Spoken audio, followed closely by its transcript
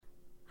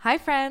Hi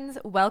friends,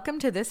 welcome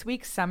to this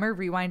week's Summer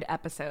Rewind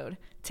episode.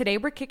 Today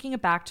we're kicking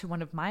it back to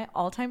one of my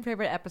all-time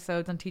favorite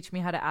episodes on Teach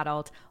Me How to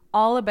Adult,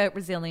 all about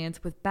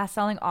resilience with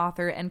best-selling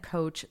author and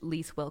coach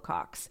Lise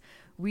Wilcox.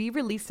 We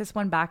released this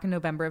one back in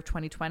November of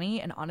 2020,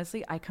 and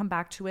honestly, I come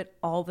back to it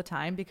all the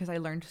time because I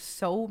learned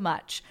so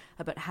much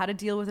about how to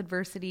deal with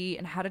adversity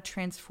and how to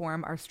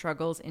transform our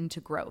struggles into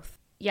growth.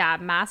 Yeah,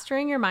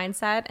 mastering your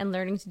mindset and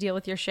learning to deal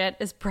with your shit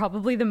is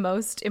probably the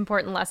most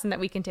important lesson that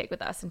we can take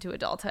with us into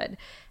adulthood.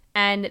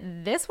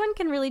 And this one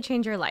can really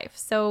change your life.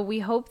 So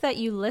we hope that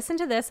you listen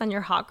to this on your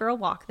hot girl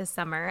walk this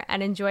summer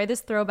and enjoy this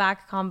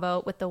throwback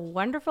combo with the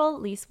wonderful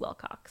Lise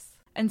Wilcox.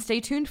 And stay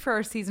tuned for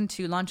our season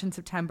 2 launch in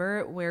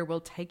September, where we'll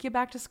take you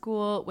back to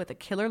school with a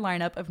killer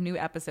lineup of new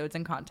episodes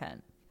and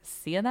content.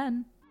 See you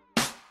then.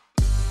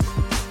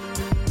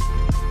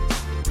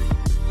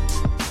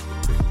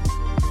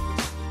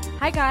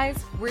 Hi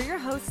guys, we're your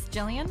hosts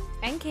Jillian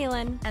And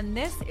Kaylin. and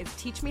this is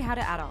Teach Me How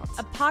to Adult.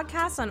 A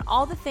podcast on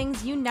all the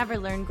things you never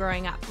learned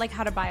growing up, like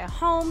how to buy a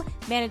home,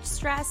 manage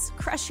stress,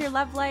 crush your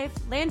love life,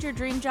 land your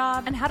dream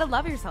job, And how to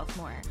love yourself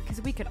more, because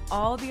we could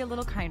all be a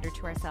little kinder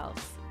to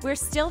ourselves. we're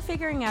still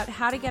figuring out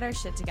how to get our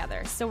shit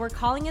together. So we're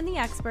calling in the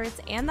experts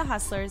and the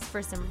hustlers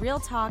for some real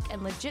talk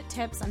and legit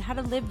tips on how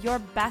to live your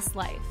best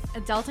life.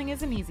 Adulting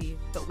isn't easy,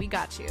 but we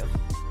got you.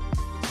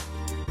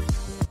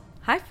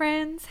 Hi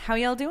friends, how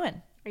y'all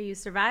doing? Are you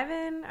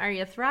surviving? Are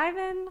you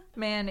thriving?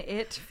 Man,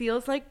 it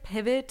feels like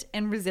pivot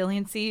and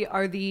resiliency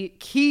are the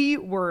key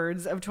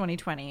words of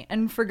 2020,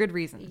 and for good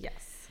reason.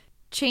 Yes.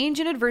 Change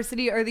and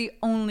adversity are the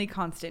only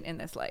constant in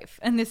this life,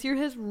 and this year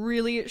has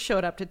really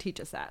showed up to teach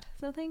us that.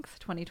 So thanks,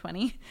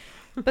 2020.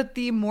 But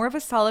the more of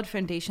a solid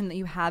foundation that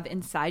you have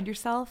inside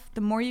yourself,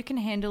 the more you can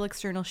handle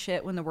external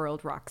shit when the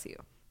world rocks you.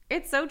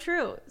 It's so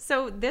true.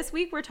 So this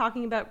week we're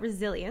talking about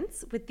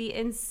resilience with the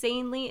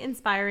insanely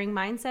inspiring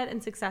mindset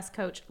and success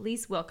coach,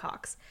 Lise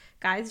Wilcox.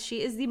 Guys,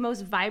 she is the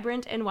most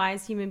vibrant and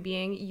wise human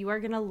being. You are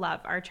going to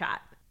love our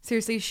chat.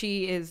 Seriously,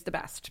 she is the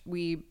best.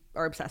 We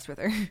are obsessed with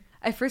her.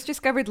 I first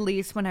discovered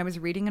Lise when I was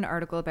reading an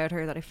article about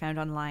her that I found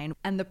online.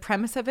 And the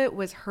premise of it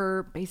was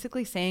her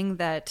basically saying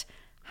that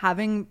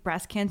having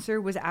breast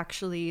cancer was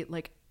actually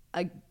like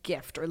a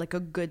gift or like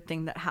a good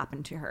thing that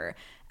happened to her.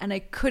 And I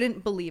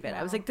couldn't believe it. Wow.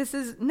 I was like,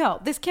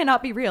 this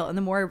cannot be real. And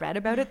the more I read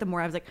about it, the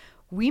more I was like,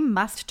 we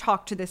must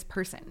talk to this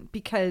person,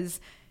 because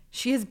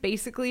she has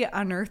basically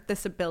unearthed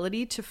this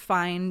ability to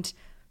find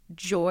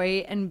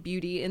joy and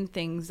beauty in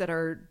things that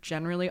are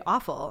generally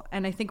awful.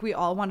 And I think we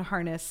all want to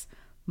harness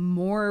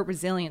more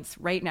resilience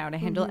right now to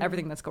handle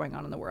everything that's going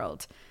on in the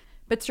world.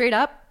 But straight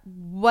up,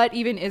 what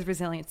even is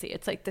resiliency?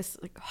 It's like this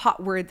like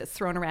hot word that's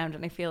thrown around,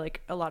 and I feel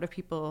like a lot of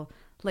people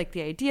like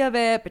the idea of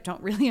it but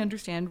don't really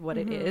understand what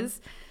it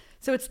is.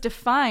 So it's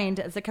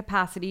defined as a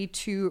capacity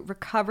to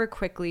recover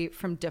quickly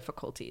from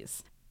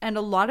difficulties. And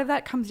a lot of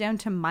that comes down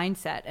to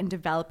mindset and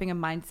developing a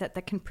mindset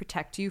that can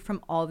protect you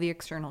from all the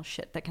external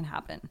shit that can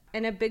happen.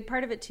 And a big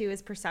part of it too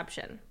is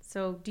perception.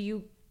 So do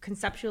you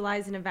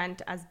conceptualize an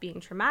event as being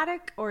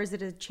traumatic, or is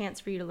it a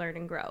chance for you to learn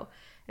and grow?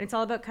 And it's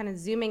all about kind of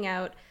zooming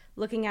out,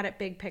 looking at it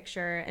big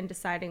picture, and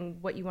deciding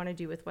what you want to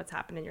do with what's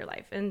happened in your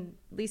life. And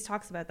Lise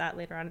talks about that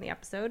later on in the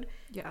episode.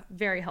 Yeah.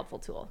 Very helpful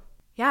tool.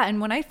 Yeah, and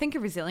when I think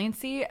of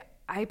resiliency,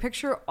 I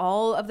picture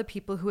all of the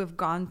people who have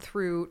gone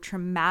through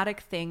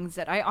traumatic things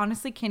that I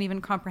honestly can't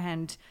even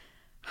comprehend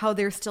how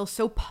they're still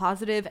so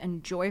positive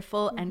and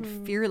joyful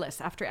and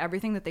fearless after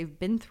everything that they've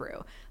been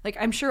through. Like,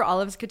 I'm sure all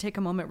of us could take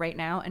a moment right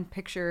now and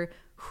picture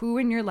who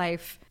in your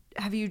life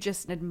have you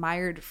just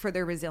admired for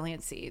their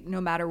resiliency. No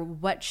matter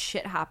what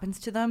shit happens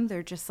to them,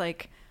 they're just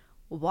like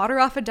water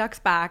off a duck's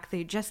back.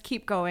 They just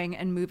keep going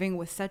and moving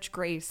with such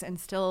grace and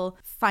still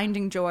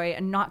finding joy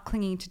and not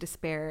clinging to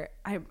despair.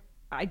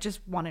 I just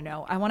want to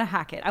know. I want to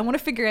hack it. I want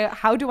to figure out,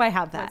 how do I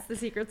have that? That's the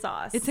secret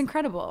sauce. It's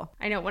incredible.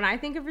 I know. When I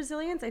think of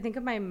resilience, I think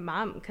of my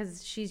mom,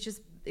 because she's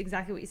just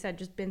exactly what you said,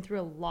 just been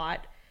through a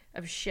lot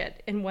of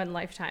shit in one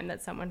lifetime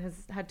that someone has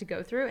had to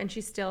go through. And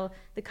she's still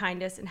the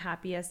kindest and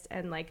happiest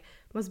and like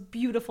most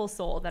beautiful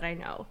soul that I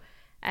know.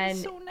 And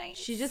so nice.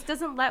 She just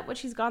doesn't let what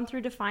she's gone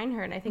through define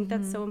her. And I think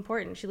that's so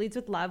important. She leads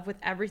with love with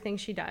everything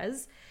she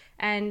does.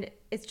 And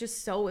it's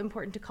just so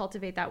important to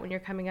cultivate that when you're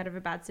coming out of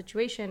a bad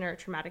situation or a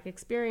traumatic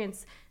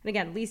experience. And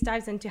again, Lise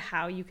dives into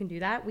how you can do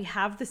that. We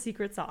have the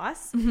secret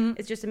sauce.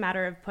 It's just a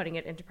matter of putting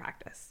it into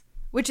practice.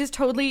 Which is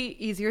totally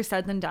easier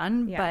said than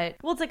done, but...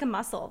 Well, it's like a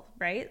muscle,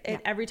 right?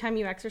 Every time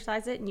you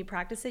exercise it and you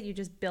practice it, you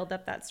just build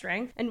up that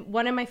strength. And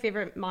one of my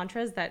favorite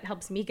mantras that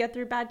helps me get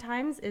through bad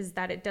times is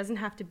that it doesn't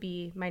have to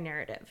be my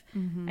narrative.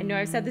 I know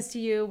I've said this to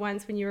you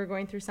once when you were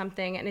going through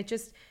something, and it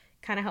just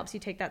kind of helps you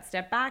take that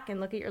step back and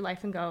look at your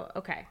life and go,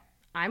 okay,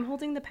 I'm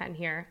holding the pen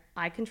here.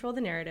 I control the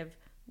narrative.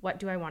 What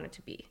do I want it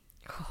to be?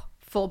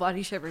 Full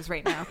body shivers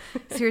right now.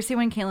 Seriously,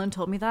 when Kaylin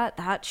told me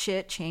that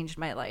shit changed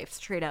my life.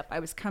 Straight up. I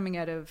was coming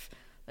out of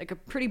like a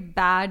pretty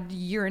bad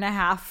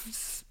 1.5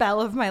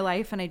 spell of my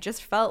life, and I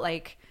just felt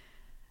like,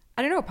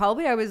 I don't know,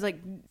 probably I was like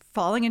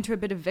falling into a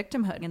bit of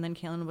victimhood. And then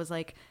Kaylin was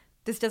like,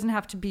 This doesn't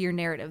have to be your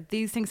narrative.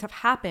 These things have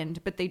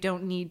happened, but they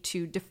don't need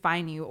to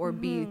define you or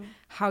be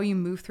how you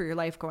move through your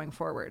life going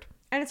forward.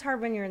 And it's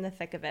hard when you're in the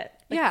thick of it.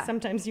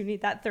 Sometimes you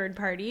need that third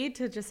party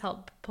to just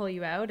help pull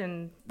you out.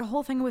 And the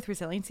whole thing with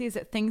resiliency is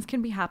that things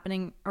can be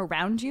happening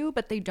around you,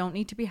 but they don't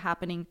need to be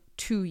happening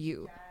to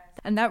you. Yes.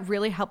 And that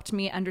really helped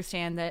me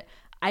understand that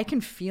I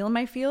can feel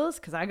my feels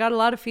because I got a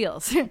lot of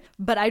feels,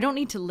 but I don't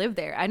need to live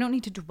there. I don't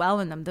need to dwell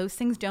in them. Those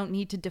things don't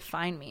need to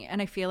define me.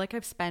 And I feel like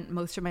I've spent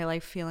most of my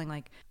life feeling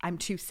like I'm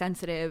too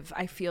sensitive.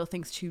 I feel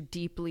things too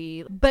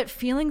deeply, but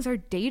feelings are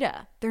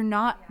data. They're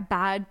not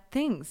bad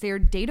things. They are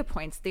data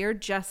points. They are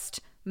just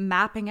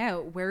mapping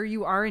out where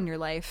you are in your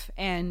life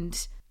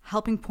and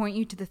helping point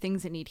you to the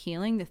things that need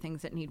healing, the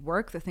things that need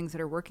work, the things that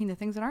are working, the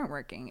things that aren't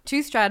working.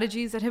 2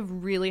 strategies that have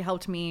really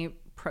helped me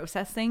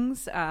process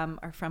things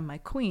are from my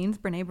queens,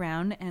 Brene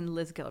Brown and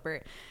Liz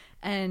Gilbert.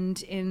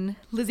 And in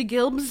Lizzie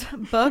Gilb's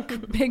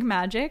book, Big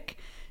Magic,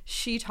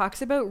 she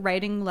talks about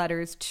writing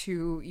letters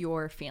to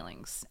your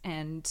feelings.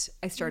 And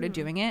I started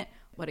doing it.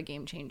 What a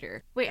game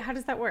changer. Wait, how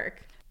does that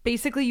work?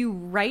 Basically, you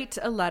write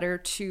a letter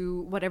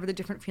to whatever the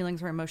different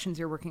feelings or emotions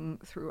you're working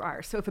through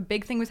are. So if a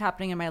big thing was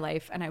happening in my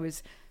life and I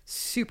was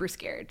super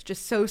scared,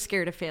 just so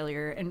scared of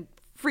failure and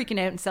freaking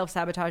out and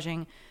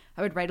self-sabotaging,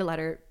 I would write a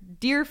letter.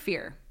 Dear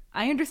Fear,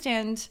 I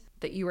understand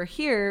that you are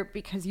here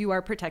because you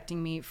are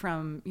protecting me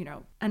from,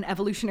 an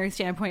evolutionary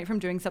standpoint from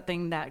doing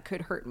something that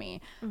could hurt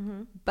me.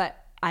 But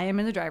I am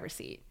in the driver's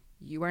seat.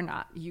 You are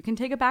not. You can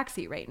take a back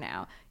seat right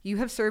now. You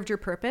have served your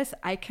purpose.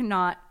 I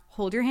cannot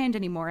hold your hand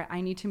anymore.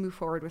 I need to move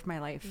forward with my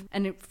life.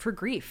 And for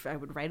grief, I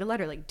would write a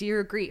letter like,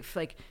 Dear Grief,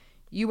 like,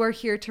 you are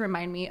here to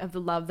remind me of the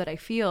love that I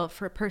feel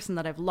for a person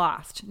that I've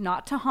lost,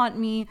 not to haunt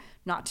me,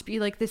 not to be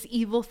like this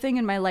evil thing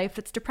in my life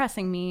that's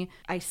depressing me.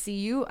 I see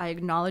you. I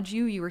acknowledge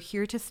you. You are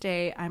here to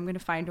stay. I'm going to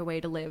find a way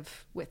to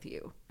live with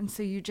you. And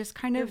so you just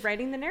kind of... You're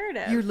writing the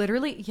narrative. You're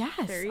literally...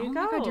 Yes. There you go. Oh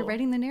my God, you're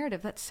writing the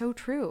narrative. That's so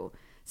true.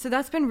 So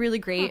that's been really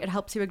great. It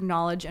helps you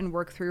acknowledge and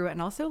work through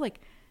and also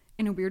like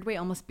in a weird way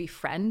almost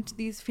befriend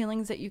these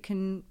feelings that you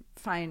can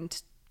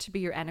find to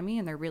be your enemy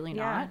and they're really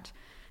not.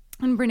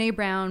 And Brene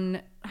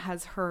Brown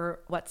has her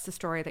What's the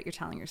Story That You're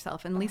Telling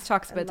Yourself? And Lise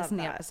talks about this in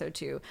the episode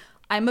too.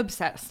 I'm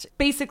obsessed.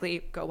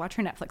 Basically, go watch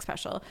her Netflix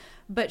special.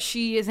 But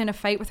she is in a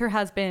fight with her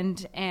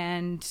husband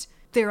and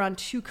they're on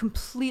 2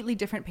 completely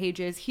different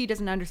pages. He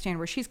doesn't understand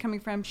where she's coming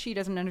from. She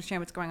doesn't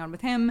understand what's going on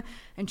with him.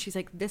 And she's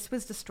like, this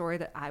was the story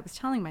that I was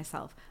telling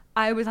myself.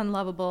 I was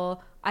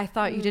unlovable. I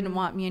thought you didn't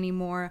want me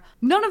anymore.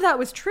 None of that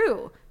was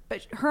true.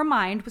 But her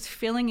mind was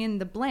filling in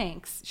the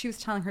blanks. She was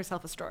telling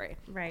herself a story.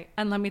 Right.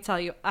 And let me tell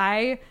you,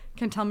 I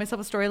can tell myself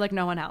a story like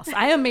no one else.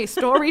 I am a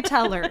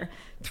storyteller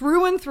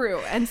through and through.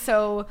 And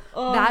so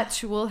that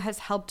tool has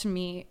helped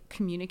me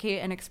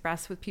communicate and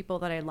express with people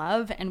that I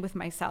love and with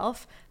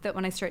myself that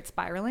when I start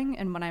spiraling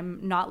and when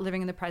I'm not living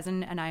in the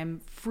present and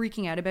I'm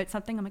freaking out about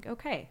something, I'm like,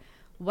 okay,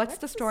 what's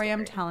the story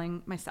I'm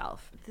telling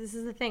myself? This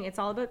is the thing. It's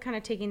all about kind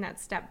of taking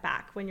that step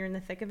back when you're in the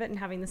thick of it and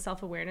having the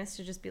self-awareness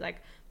to just be like,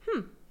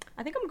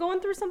 I think I'm going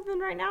through something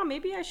right now.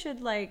 Maybe I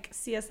should like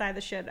CSI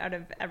the shit out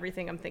of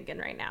everything I'm thinking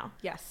right now.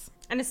 Yes.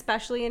 And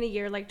especially in a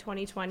year like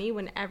 2020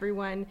 when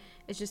everyone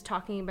is just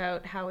talking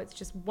about how it's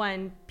just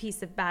one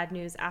piece of bad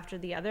news after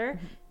the other,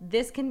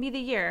 this can be the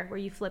year where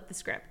you flip the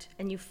script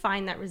and you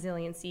find that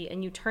resiliency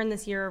and you turn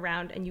this year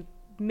around and you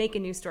make a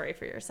new story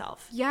for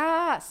yourself.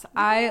 Yes.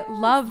 I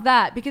love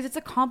that because it's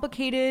a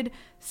complicated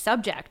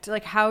subject.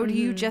 Like, how do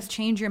you just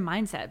change your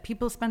mindset?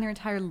 People spend their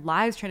entire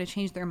lives trying to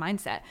change their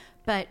mindset,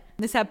 but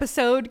this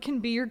episode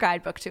can be your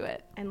guidebook to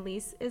it. And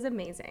Lise is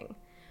amazing.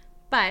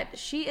 But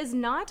she is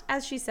not,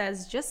 as she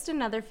says, just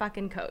another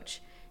fucking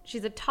coach.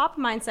 She's a top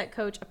mindset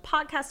coach, a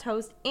podcast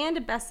host, and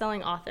a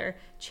best-selling author,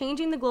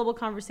 changing the global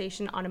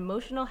conversation on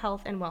emotional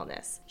health and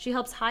wellness. She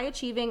helps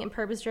high-achieving and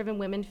purpose-driven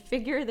women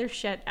figure their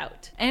shit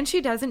out. And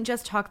she doesn't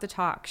just talk the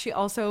talk. She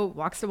also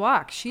walks the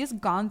walk. She has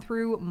gone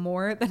through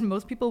more than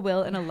most people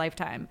will in a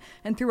lifetime.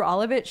 And through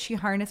all of it, she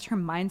harnessed her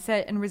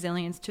mindset and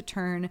resilience to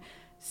turn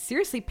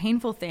seriously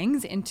painful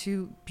things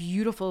into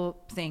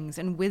beautiful things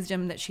and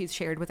wisdom that she's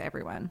shared with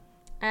everyone.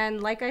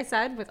 And like I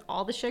said, with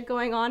all the shit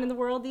going on in the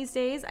world these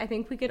days, I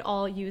think we could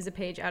all use a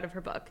page out of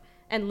her book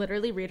and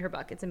literally read her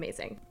book. It's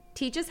amazing.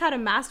 Teach us how to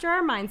master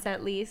our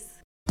mindset, Lise.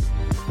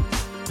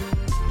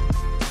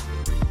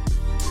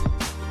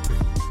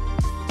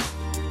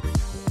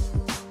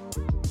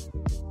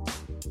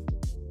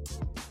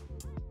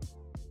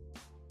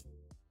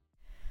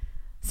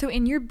 So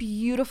in your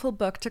beautiful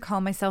book, To Call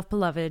Myself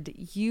Beloved,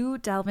 you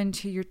delve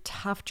into your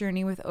tough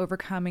journey with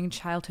overcoming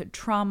childhood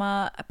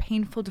trauma, a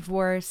painful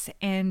divorce,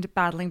 and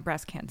battling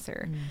breast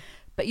cancer.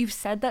 But you've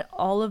said that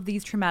all of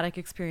these traumatic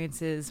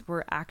experiences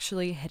were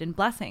actually hidden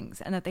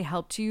blessings and that they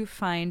helped you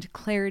find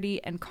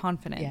clarity and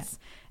confidence.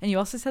 And you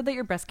also said that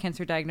your breast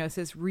cancer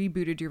diagnosis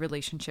rebooted your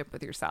relationship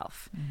with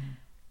yourself.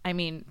 I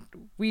mean,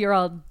 we are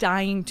all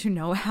dying to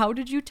know, how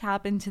did you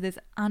tap into this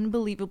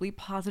unbelievably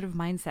positive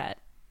mindset?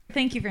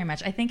 Thank you very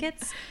much. I think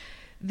it's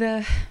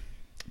the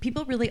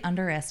People really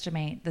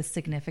underestimate the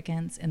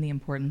significance and the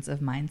importance of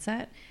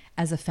mindset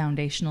as a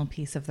foundational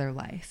piece of their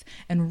life.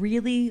 And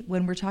really,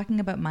 when we're talking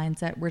about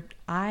mindset,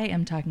 I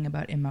am talking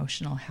about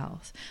emotional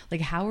health.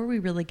 Like, how are we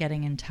really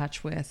getting in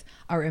touch with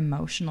our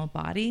emotional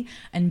body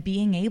and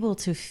being able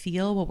to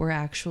feel what we're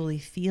actually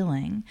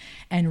feeling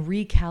and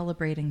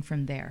recalibrating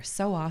from there?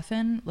 So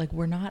often, like,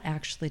 we're not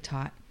actually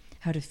taught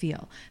how to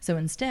feel. So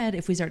instead,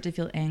 if we start to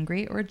feel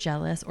angry or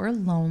jealous or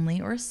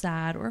lonely or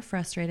sad or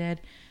frustrated,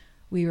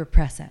 we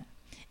repress it.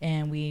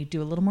 And we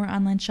do a little more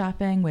online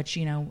shopping, which,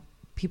 you know,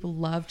 people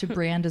love to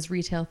brand as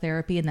retail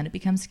therapy, and then it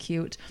becomes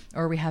cute.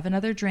 Or we have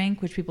another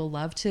drink, which people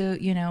love to,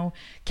 you know,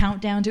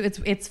 count down to.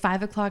 It's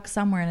 5 o'clock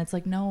somewhere, and it's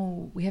like,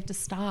 no, we have to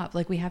stop.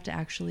 Like, we have to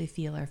actually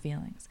feel our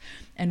feelings.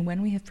 And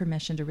when we have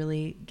permission to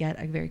really get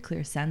a very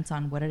clear sense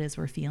on what it is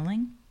we're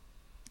feeling,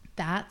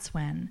 that's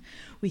when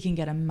we can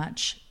get a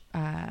much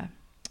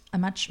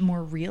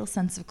more real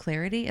sense of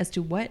clarity as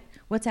to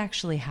what's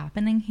actually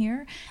happening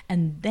here.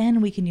 And then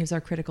we can use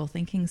our critical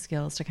thinking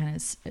skills to kind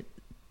of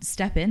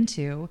step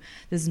into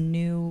this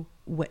new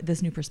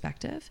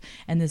perspective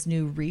and this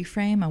new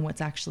reframe on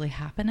what's actually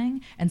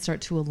happening and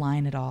start to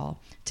align it all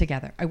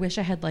together. I wish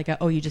I had like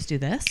you just do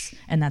this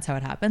and that's how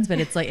it happens, but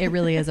it's like, it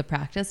really is a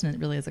practice, and it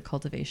really is a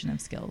cultivation of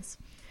skills.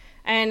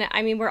 And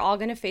I mean, we're all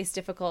going to face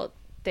difficult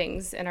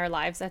things in our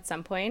lives at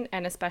some point,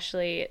 and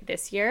especially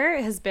this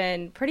year has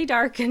been pretty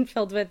dark and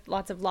filled with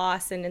lots of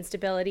loss and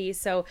instability.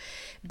 So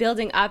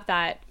building up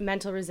that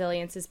mental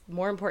resilience is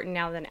more important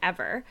now than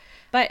ever.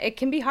 But it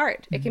can be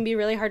hard. It can be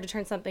really hard to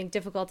turn something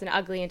difficult and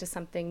ugly into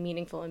something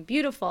meaningful and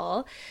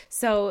beautiful.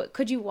 So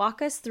could you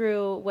walk us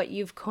through what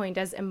you've coined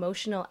as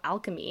emotional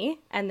alchemy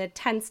and the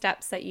 10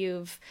 steps that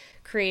you've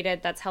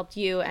created that's helped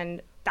you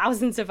and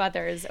thousands of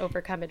others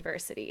overcome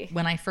adversity?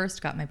 When I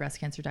first got my breast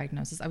cancer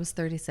diagnosis, I was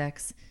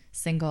 36,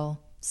 single,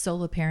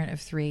 solo parent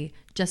of 3,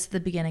 just at the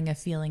beginning of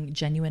feeling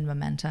genuine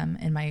momentum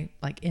in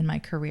my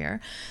career.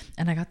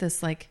 And I got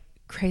this like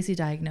crazy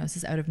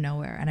diagnosis out of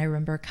nowhere. And I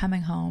remember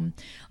coming home,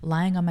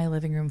 lying on my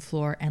living room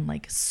floor and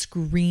like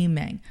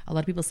screaming. A lot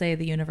of people say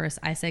the universe,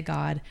 I say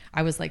God.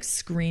 I was like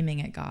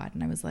screaming at God.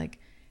 And I was like,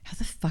 how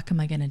the fuck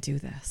am I going to do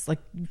this? Like,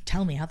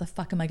 tell me, how the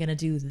fuck am I going to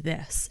do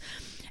this?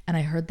 And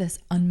I heard this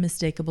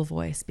unmistakable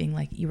voice being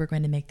like, you are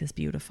going to make this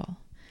beautiful.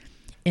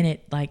 And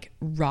it like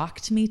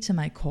rocked me to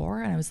my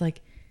core. And I was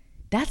like,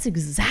 that's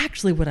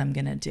exactly what I'm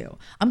going to do.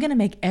 I'm going to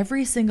make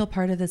every single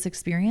part of this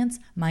experience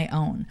my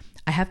own.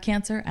 I have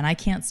cancer and I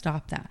can't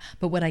stop that.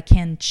 But what I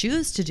can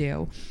choose to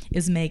do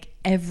is make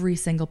every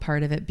single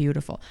part of it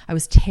beautiful. I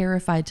was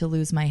terrified to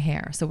lose my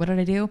hair. So what did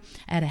I do?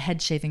 I had a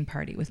head shaving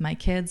party with my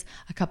kids,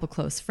 a couple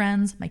close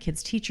friends. My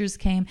kids' teachers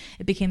came.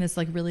 It became this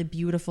like really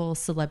beautiful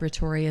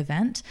celebratory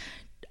event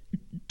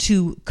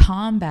to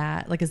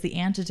combat, like as the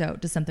antidote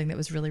to something that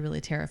was really,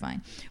 really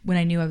terrifying. When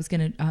I knew I was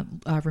going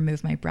to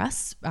remove my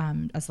breasts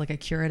as like a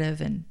curative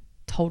and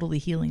totally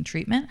healing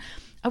treatment,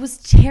 I was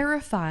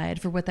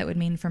terrified for what that would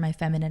mean for my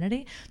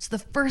femininity. So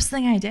the first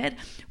thing I did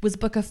was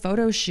book a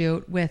photo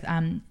shoot with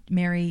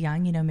Mary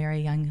Young, you know, Mary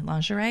Young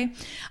Lingerie.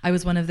 I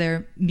was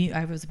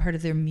a part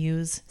of their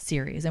Muse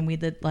series, and we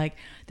did like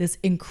this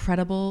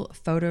incredible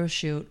photo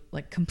shoot,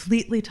 like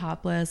completely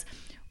topless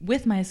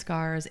with my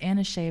scars and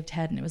a shaved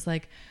head. And it was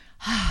like,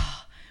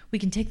 we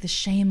can take the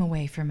shame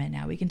away from it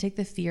now. We can take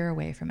the fear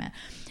away from it.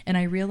 And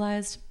I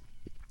realized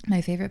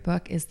my favorite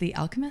book is The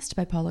Alchemist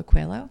by Paulo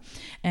Coelho.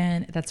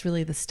 And that's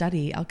really the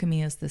study.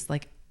 Alchemy is this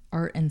like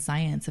art and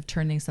science of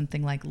turning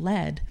something like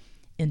lead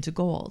into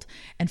gold.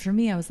 And for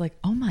me, I was like,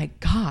 oh my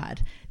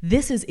God,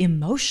 this is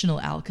emotional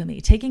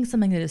alchemy. Taking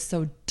something that is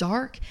so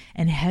dark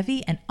and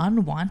heavy and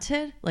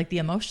unwanted, like the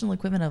emotional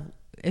equivalent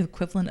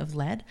of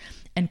lead,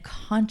 and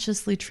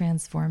consciously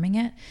transforming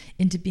it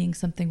into being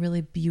something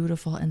really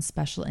beautiful and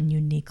special and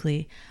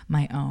uniquely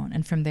my own.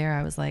 And from there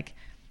I was like,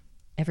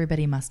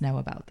 everybody must know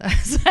about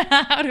this.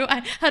 How do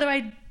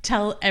I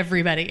tell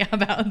everybody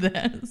about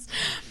this?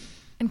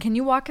 And can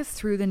you walk us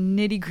through the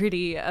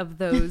nitty-gritty of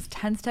those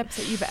 10 steps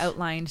that you've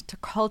outlined to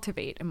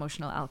cultivate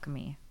emotional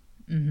alchemy?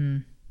 Mm-hmm.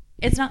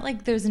 It's not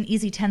like there's an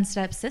easy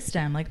 10-step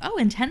system. Like, oh,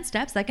 in 10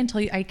 steps, I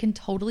can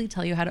totally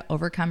tell you how to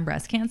overcome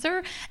breast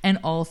cancer and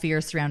all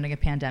fears surrounding a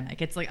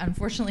pandemic. It's like,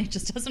 unfortunately, it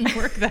just doesn't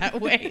work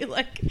that way.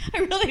 Like, I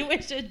really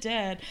wish it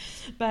did.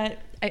 But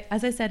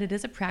as I said, it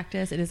is a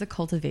practice. It is a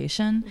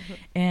cultivation. Mm-hmm.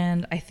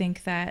 And I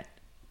think that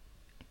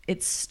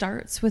it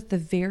starts with the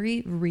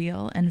very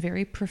real and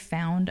very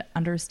profound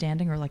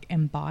understanding, or like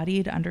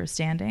embodied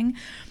understanding,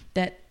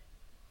 that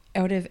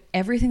out of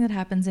everything that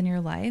happens in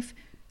your life,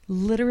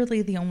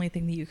 literally the only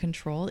thing that you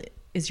control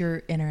is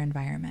your inner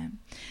environment.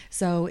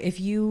 So if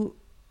you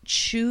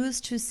choose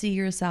to see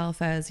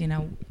yourself as, you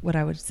know, what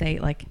I would say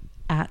like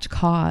at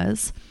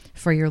cause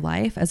for your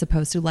life, as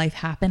opposed to life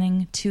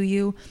happening to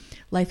you.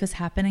 Life is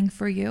happening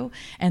for you.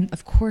 And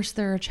of course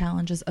there are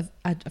challenges,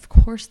 of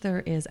course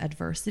there is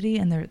adversity,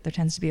 and there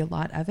tends to be a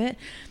lot of it.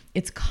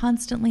 It's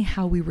constantly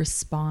how we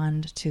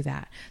respond to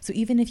that. So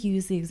even if you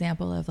use the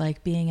example of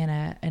like being in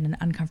an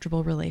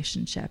uncomfortable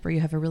relationship, or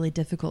you have a really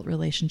difficult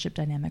relationship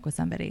dynamic with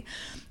somebody,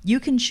 you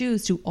can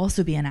choose to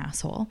also be an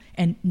asshole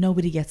and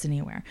nobody gets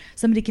anywhere.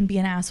 Somebody can be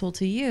an asshole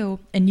to you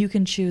and you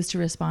can choose to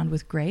respond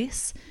with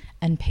grace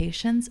and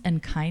patience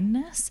and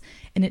kindness.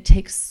 And it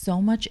takes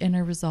so much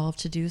inner resolve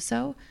to do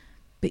so,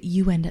 but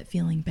you end up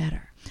feeling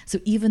better. So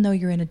even though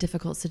you're in a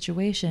difficult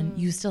situation,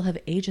 you still have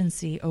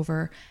agency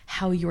over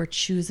how you're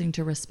choosing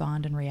to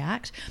respond and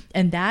react.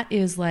 And that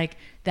is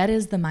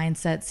the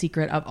mindset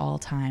secret of all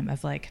time,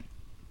 of like,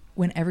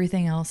 when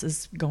everything else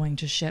is going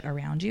to shit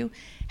around you,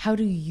 how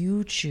do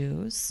you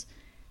choose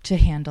to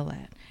handle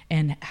it?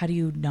 And how do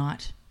you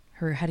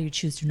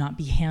choose to not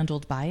be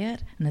handled by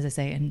it? And as I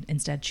say,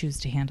 instead choose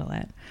to handle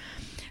it.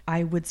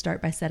 I would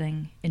start by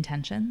setting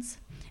intentions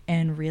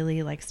and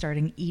really like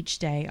starting each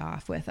day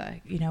off with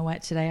you know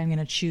what, today I'm going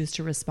to choose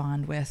to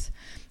respond with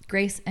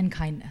grace and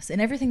kindness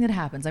in everything that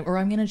happens. Or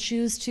I'm going to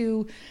choose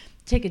to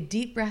take a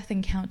deep breath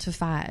and count to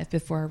 5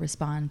 before I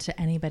respond to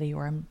anybody,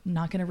 or I'm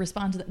not going to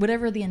respond to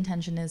whatever the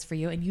intention is for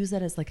you, and use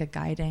that as like a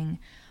guiding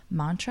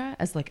mantra,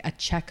 as like a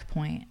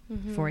checkpoint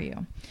for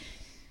you.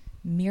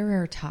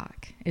 Mirror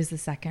talk is the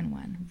second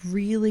one.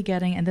 Really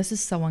getting, and this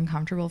is so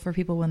uncomfortable for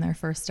people when they're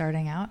first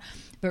starting out,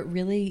 but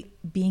really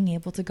being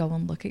able to go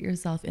and look at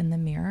yourself in the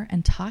mirror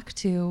and talk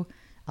to,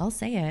 I'll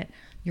say it,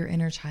 your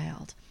inner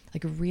child.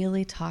 Like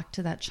really talk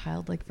to that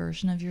childlike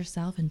version of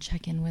yourself and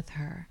check in with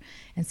her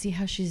and see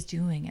how she's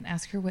doing and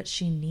ask her what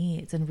she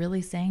needs, and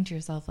really saying to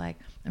yourself, like,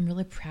 I'm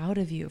really proud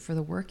of you for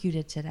the work you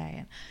did today.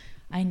 And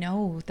I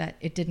know that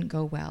it didn't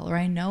go well, or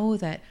I know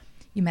that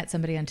you met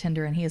somebody on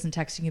Tinder and he isn't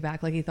texting you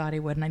back like he thought he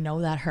would, and I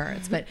know that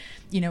hurts. But,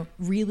 you know,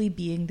 really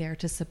being there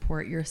to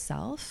support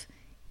yourself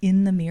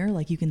in the mirror,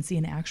 like you can see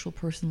an actual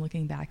person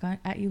looking back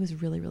at you,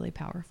 is really, really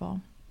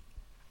powerful.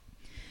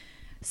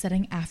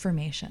 Setting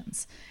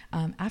affirmations.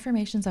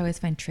 Affirmations I always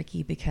find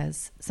tricky,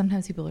 because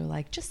sometimes people are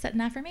like, just set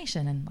an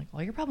affirmation and like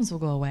all your problems will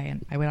go away.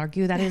 And I would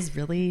argue that is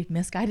really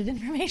misguided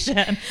information.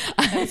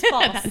 That is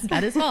false.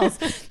 That is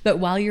false. But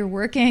while you're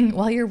working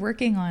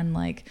on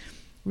like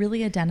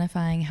really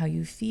identifying how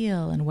you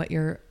feel and what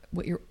your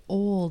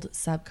old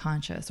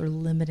subconscious or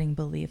limiting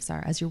beliefs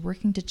are, as you're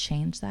working to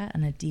change that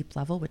on a deep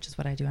level, which is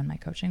what I do in my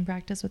coaching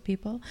practice with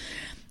people,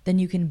 then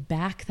you can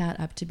back that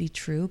up to be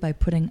true by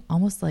putting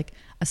almost like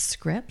a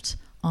script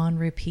on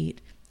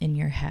repeat in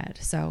your head.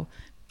 So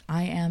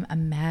I am a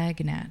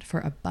magnet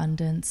for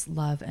abundance,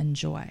 love, and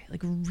joy.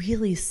 Like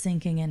really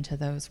sinking into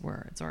those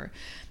words. Or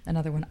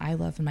another one I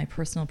love in my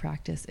personal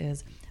practice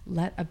is,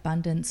 let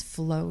abundance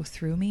flow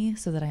through me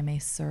so that I may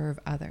serve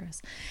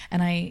others.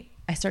 And I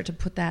start to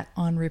put that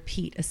on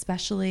repeat,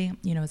 especially,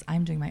 you know, as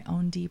I'm doing my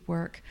own deep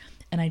work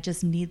and I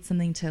just need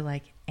something to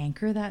like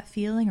anchor that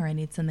feeling, or I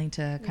need something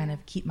to kind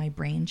of keep my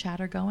brain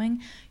chatter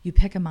going. You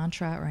pick a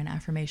mantra or an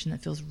affirmation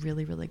that feels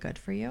really, really good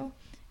for you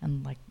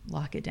and like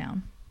lock it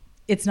down.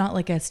 It's not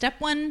like a step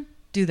 1,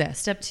 do this.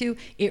 Step 2,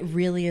 it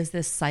really is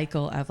this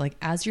cycle of like,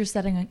 as you're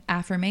setting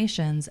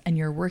affirmations and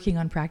you're working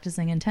on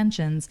practicing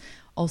intentions,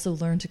 also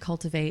learn to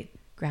cultivate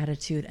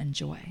gratitude and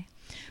joy.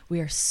 We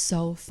are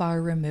so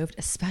far removed,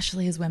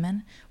 especially as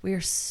women, we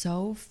are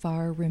so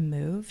far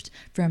removed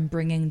from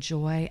bringing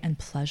joy and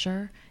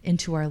pleasure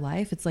into our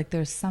life. It's like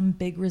there's some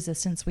big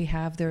resistance we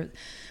have there.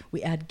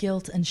 We add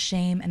guilt and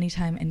shame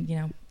anytime. And, you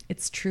know,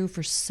 it's true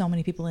for so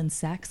many people in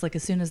sex. Like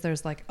as soon as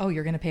there's like, oh,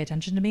 you're going to pay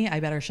attention to me, I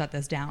better shut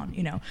this down,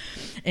 you know?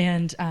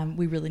 And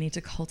we really need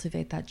to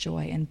cultivate that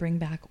joy and bring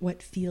back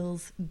what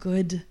feels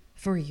good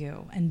for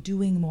you, and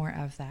doing more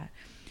of that,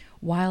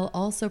 while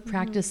also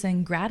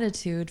practicing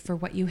gratitude for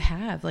what you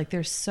have. Like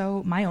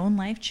my own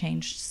life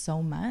changed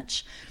so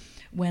much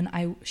when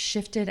I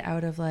shifted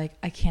out of like,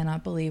 I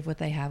cannot believe what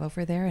they have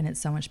over there and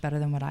it's so much better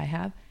than what I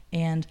have,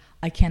 and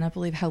I cannot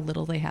believe how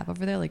little they have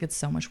over there, like it's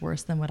so much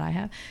worse than what I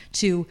have,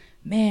 to,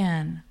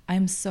 man,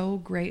 I'm so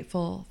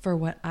grateful for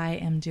what I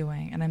am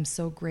doing, and I'm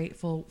so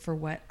grateful for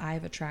what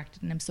I've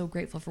attracted, and I'm so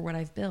grateful for what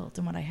I've built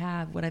and what I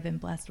have, what I've been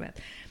blessed with.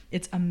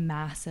 It's a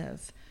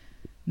massive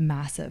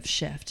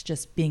shift,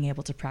 just being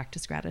able to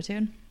practice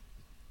gratitude.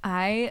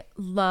 I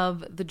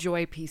love the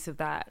joy piece of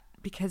that,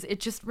 because it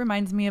just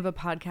reminds me of a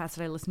podcast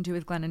that I listened to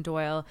with Glennon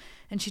Doyle,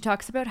 and she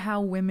talks about how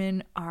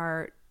women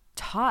are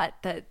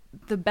taught that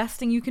the best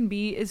thing you can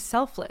be is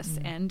selfless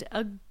and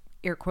a,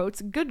 air quotes,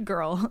 good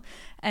girl.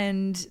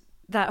 And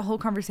that whole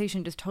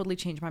conversation just totally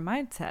changed my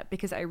mindset,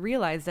 because I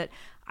realized that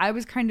I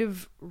was kind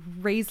of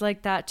raised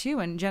like that too,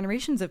 and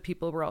generations of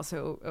people were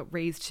also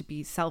raised to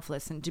be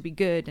selfless and to be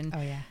good. And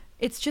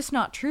it's just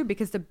not true,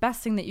 because the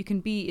best thing that you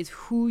can be is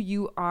who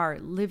you are,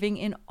 living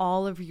in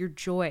all of your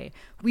joy.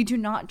 We do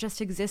not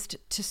just exist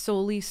to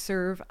solely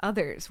serve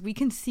others. We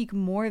can seek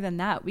more than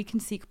that. We can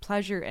seek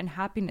pleasure and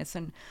happiness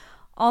and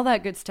all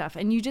that good stuff.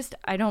 And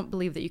I don't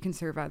believe that you can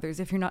serve others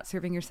if you're not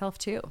serving yourself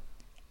too.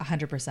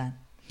 100%.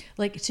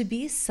 Like to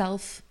be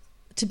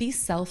to be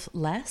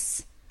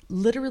selfless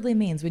literally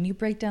means, when you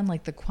break down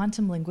like the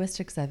quantum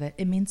linguistics of it,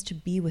 it means to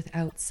be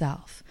without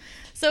self.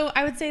 So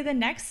I would say the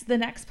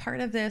next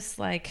part of this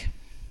like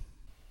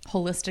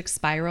holistic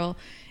spiral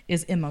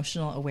is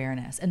emotional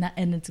awareness. And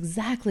it's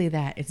exactly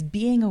that. It's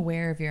being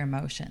aware of your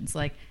emotions.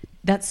 Like,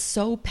 that's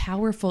so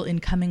powerful in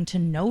coming to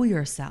know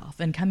yourself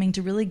and coming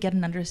to really get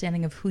an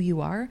understanding of who you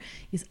are,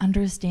 is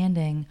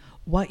understanding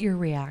what your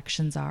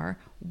reactions are,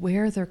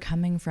 where they're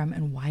coming from,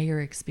 and why you're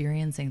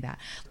experiencing that.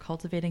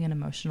 Cultivating an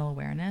emotional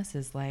awareness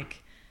is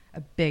like a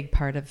big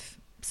part of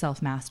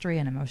self-mastery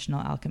and emotional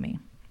alchemy.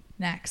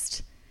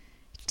 Next,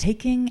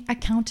 taking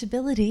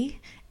accountability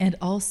and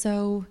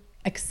also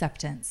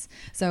acceptance.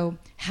 So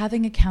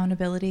having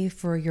accountability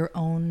for your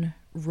own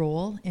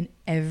role in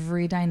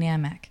every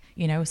dynamic.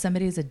 You know,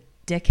 somebody's a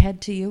dickhead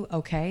to you.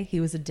 Okay, he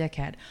was a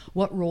dickhead.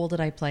 What role did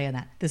I play in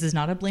that? This is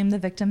not a blame the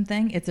victim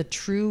thing. It's a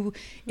true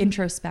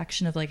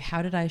introspection of like,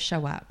 how did I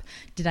show up?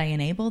 Did I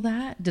enable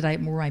that?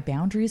 Were my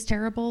boundaries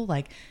terrible?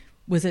 Like,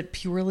 was it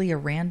purely a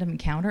random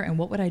encounter? And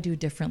what would I do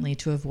differently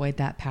to avoid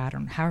that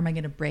pattern? How am I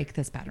going to break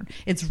this pattern?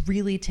 It's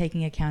really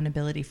taking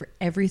accountability for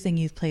everything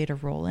you've played a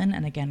role in.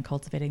 And again,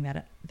 cultivating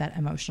that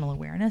emotional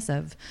awareness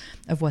of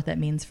what that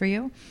means for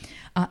you.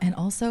 And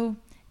also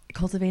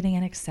cultivating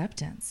an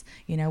acceptance.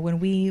 You know, when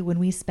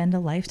we spend a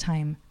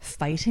lifetime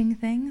fighting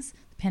things,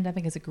 the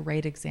pandemic is a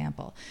great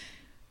example.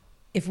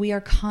 If we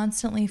are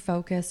constantly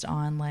focused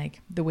on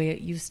like the way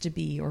it used to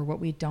be or what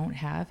we don't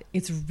have,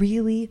 it's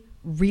really,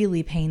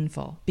 really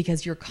painful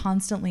because you're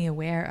constantly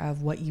aware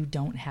of what you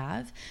don't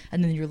have.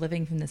 And then you're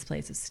living from this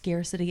place of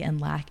scarcity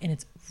and lack, and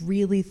it's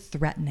really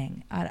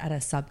threatening at a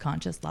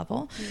subconscious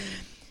level.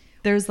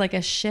 There's like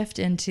a shift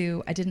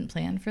into, I didn't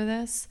plan for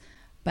this,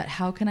 but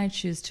how can I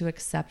choose to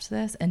accept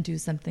this and do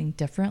something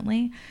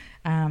differently,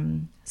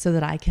 so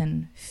that I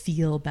can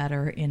feel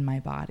better in my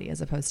body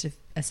as opposed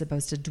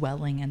to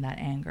dwelling in that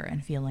anger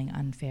and feeling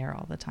unfair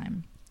all the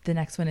time. The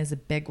next one is a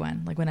big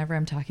one. Like whenever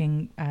I'm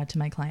talking to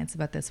my clients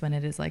about this one,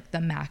 it is like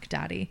the Mac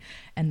Daddy,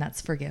 and that's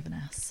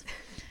forgiveness.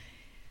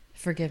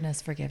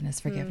 Forgiveness.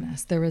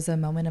 There was a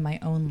moment in my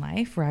own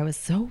life where I was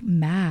so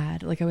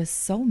mad. Like I was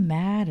so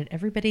mad at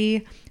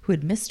everybody who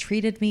had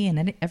mistreated me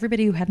and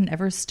everybody who hadn't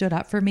ever stood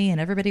up for me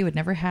and everybody who had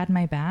never had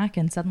my back.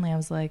 And suddenly I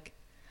was like,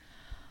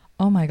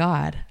 oh my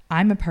God,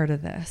 I'm a part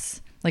of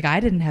this. Like I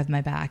didn't have my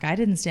back. I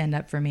didn't stand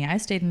up for me. I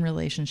stayed in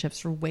relationships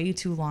for way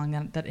too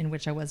long that in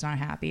which I was not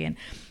happy. And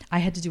I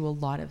had to do a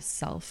lot of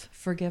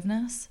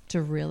self-forgiveness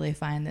to really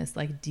find this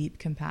like deep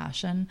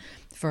compassion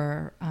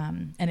for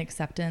an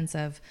acceptance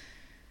of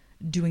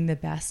doing the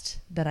best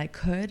that I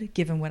could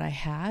given what I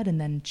had, and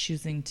then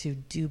choosing to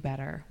do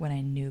better when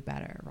I knew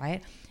better,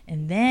 right?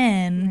 And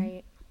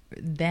then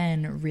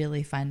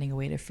really finding a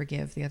way to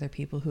forgive the other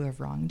people who have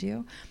wronged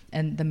you.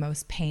 And the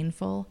most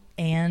painful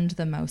and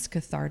the most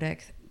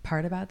cathartic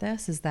part about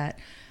this is that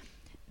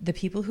the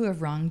people who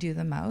have wronged you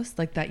the most,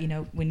 like that, you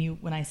know,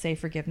 when I say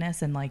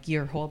forgiveness and like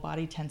your whole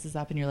body tenses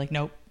up and you're like,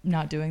 nope,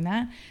 not doing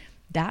that,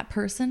 that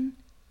person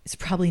is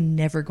probably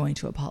never going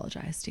to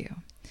apologize to you.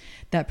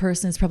 That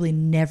person is probably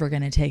never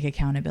going to take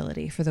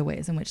accountability for the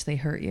ways in which they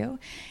hurt you.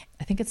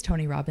 I think it's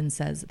Tony Robbins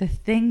says, the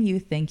thing you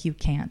think you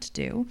can't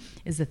do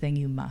is the thing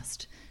you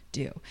must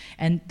do.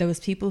 And those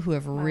people who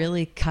have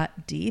really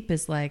cut deep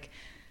is like,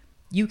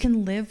 you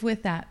can live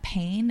with that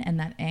pain and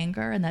that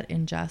anger and that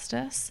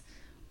injustice,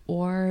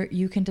 or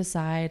you can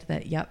decide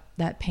that, yep,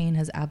 that pain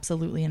has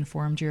absolutely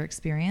informed your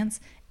experience,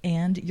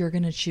 and you're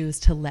going to choose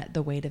to let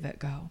the weight of it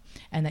go,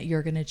 and that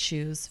you're going to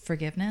choose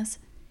forgiveness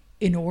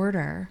in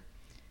order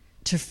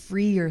to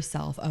free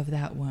yourself of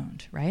that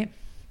wound, right?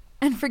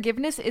 And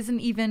forgiveness isn't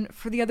even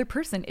for the other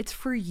person. It's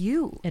for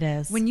you. It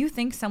is. When you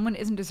think someone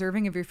isn't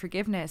deserving of your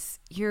forgiveness,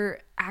 you're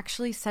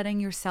actually setting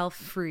yourself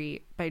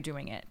free by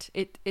doing it.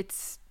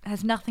 It's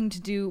has nothing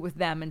to do with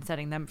them and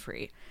setting them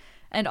free.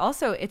 And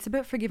also, it's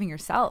about forgiving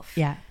yourself.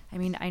 Yeah. I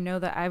mean, I know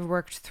that I've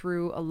worked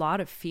through a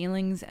lot of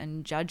feelings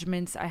and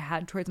judgments I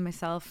had towards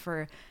myself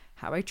for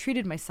how I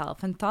treated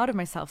myself and thought of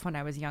myself when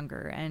I was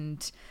younger,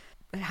 and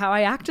how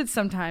I acted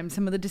sometimes,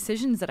 some of the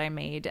decisions that I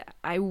made.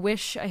 I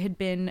wish I had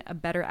been a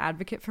better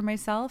advocate for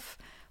myself,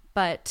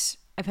 but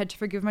I've had to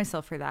forgive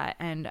myself for that.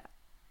 And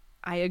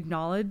I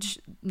acknowledge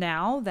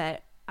now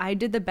that I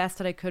did the best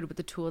that I could with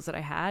the tools that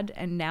I had,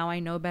 and now I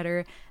know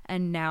better,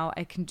 and now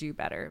I can do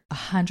better.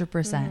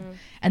 100%.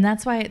 And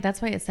that's why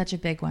it's such a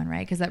big one,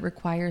 right? Because that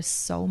requires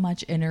so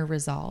much inner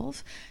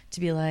resolve to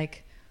be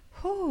like,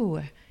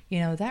 whoo, you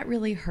know, that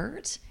really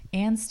hurt.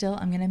 And still,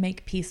 I'm going to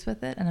make peace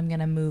with it, and I'm going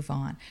to move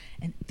on.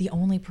 And the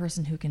only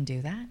person who can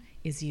do that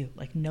is you.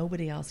 Like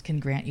nobody else can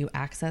grant you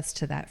access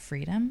to that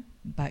freedom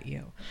but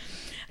you.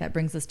 That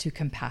brings us to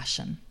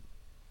compassion.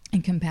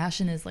 And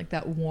compassion is like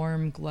that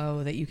warm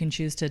glow that you can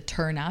choose to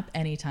turn up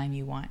anytime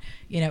you want.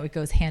 You know, it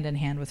goes hand in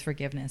hand with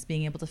forgiveness,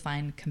 being able to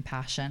find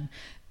compassion,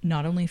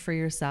 not only for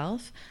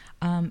yourself,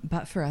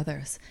 but for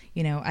others.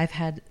 You know, I've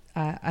had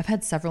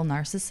several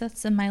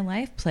narcissists in my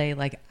life play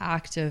like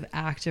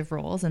active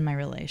roles in my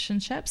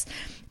relationships.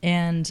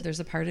 And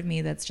there's a part of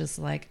me that's just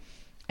like,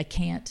 I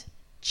can't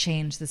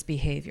change this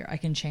behavior. I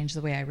can change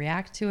the way I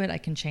react to it. I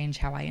can change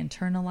how I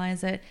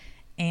internalize it.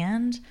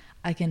 And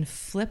I can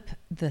flip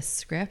the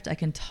script. I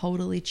can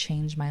totally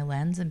change my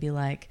lens and be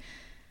like,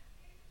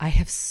 I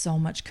have so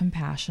much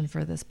compassion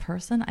for this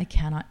person. I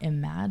cannot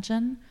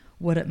imagine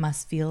what it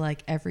must feel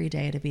like every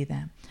day to be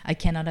them. I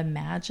cannot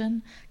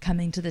imagine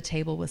coming to the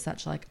table with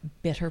such like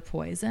bitter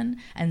poison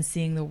and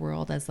seeing the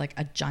world as like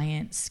a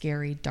giant,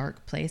 scary,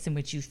 dark place in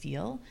which you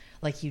feel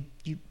like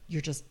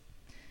you're just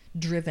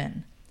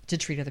driven to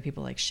treat other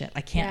people like shit.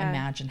 I can't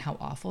imagine how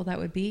awful that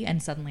would be.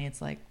 And suddenly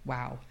it's like,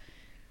 wow,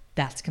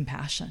 that's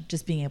compassion.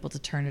 Just being able to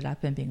turn it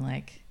up and being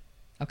like,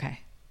 okay,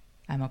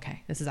 I'm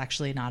okay. This is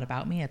actually not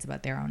about me. It's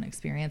about their own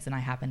experience. And I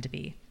happen to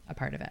be a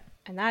part of it.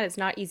 And that is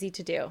not easy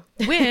to do.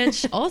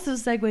 Which also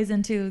segues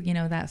into, you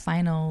know, that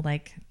final,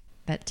 like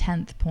that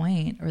 10th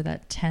point or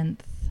that 10th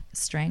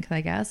strength,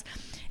 I guess,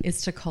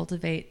 is to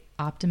cultivate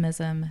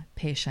optimism,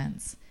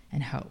 patience,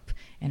 and hope.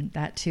 And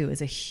that too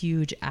is a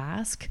huge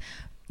ask.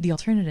 The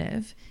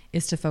alternative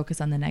is to focus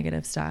on the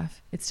negative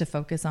stuff. It's to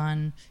focus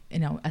on, you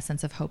know, a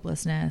sense of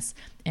hopelessness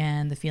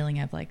and the feeling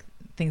of like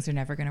things are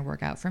never going to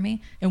work out for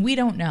me. And we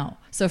don't know.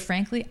 So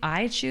frankly,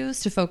 I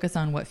choose to focus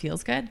on what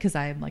feels good because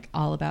I'm like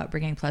all about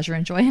bringing pleasure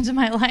and joy into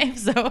my life.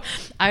 So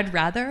I'd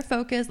rather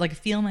focus, like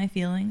feel my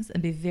feelings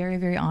and be very,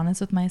 very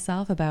honest with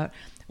myself about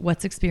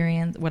what's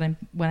experienced, what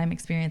I'm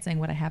experiencing,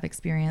 what I have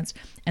experienced,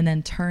 and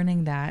then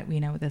turning that, you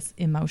know, this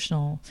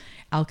emotional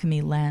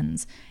alchemy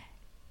lens,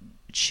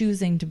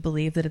 choosing to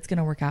believe that it's going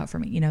to work out for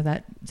me. You know,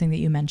 that thing that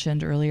you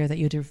mentioned earlier, that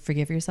you had to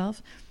forgive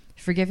yourself,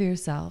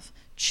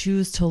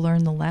 choose to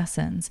learn the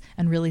lessons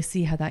and really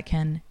see how that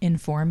can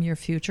inform your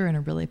future in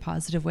a really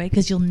positive way,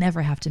 because you'll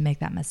never have to make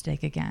that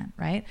mistake again,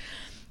 right?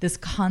 This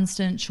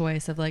constant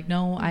choice of like,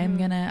 no, I'm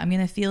going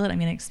to feel it. I'm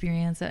going to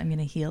experience it. I'm going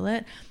to heal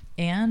it.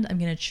 And I'm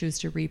going to choose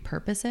to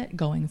repurpose it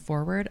going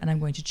forward. And I'm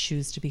going to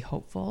choose to be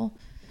hopeful.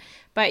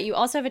 But you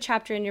also have a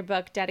chapter in your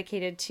book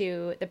dedicated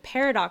to the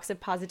paradox of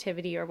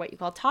positivity, or what you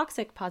call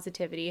toxic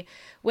positivity,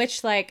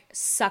 which like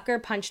sucker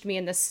punched me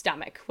in the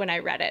stomach when I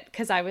read it.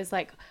 Because I was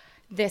like,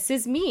 this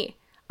is me.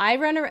 I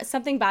run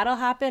something bad will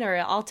happen, or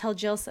I'll tell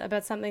Jill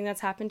about something that's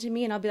happened to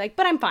me and I'll be like,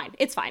 but I'm fine.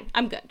 It's fine.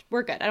 I'm good.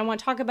 We're good. I don't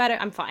want to talk about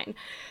it. I'm fine.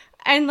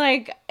 And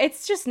like,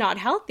 it's just not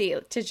healthy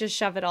to just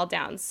shove it all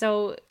down.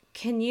 So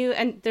can you,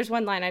 and there's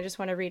one line, I just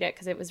want to read it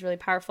because it was really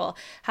powerful.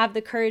 Have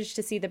the courage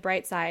to see the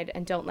bright side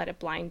and don't let it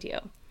blind you.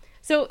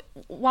 So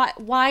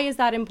why is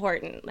that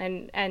important?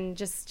 And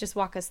just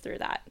walk us through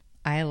that.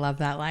 I love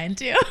that line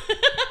too.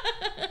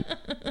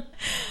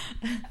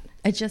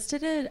 I just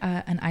did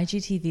an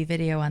IGTV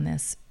video on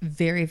this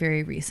very,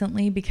 very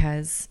recently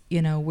because,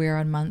 you know, we're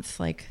on month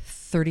like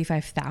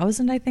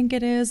 35,000, I think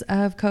it is,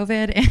 of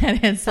COVID.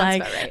 And it's Sounds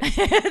like, about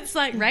right. it's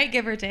like, right,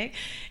 give or take.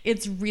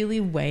 It's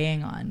really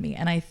weighing on me.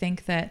 And I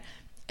think that,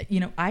 you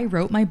know, I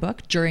wrote my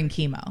book during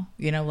chemo,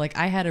 you know, like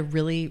I had a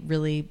really,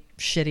 really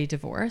shitty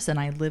divorce and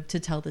I lived to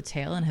tell the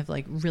tale and have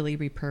like really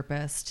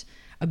repurposed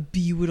a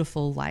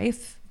beautiful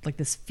life, like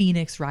this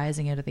phoenix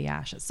rising out of the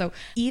ashes. So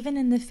even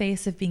in the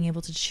face of being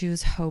able to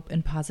choose hope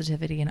and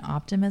positivity and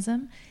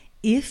optimism,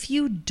 if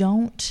you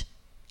don't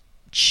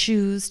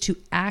choose to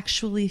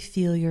actually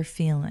feel your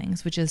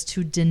feelings, which is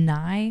to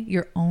deny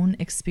your own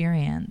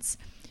experience,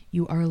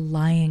 you are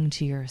lying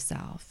to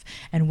yourself.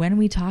 And when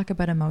we talk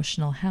about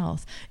emotional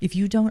health, if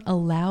you don't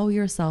allow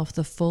yourself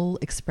the full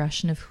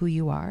expression of who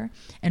you are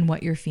and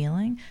what you're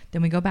feeling,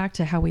 then we go back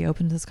to how we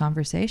opened this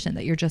conversation,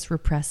 that you're just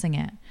repressing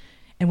it.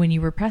 And when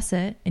you repress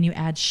it and you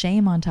add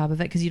shame on top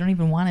of it, because you don't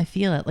even want to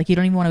feel it, like you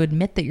don't even want to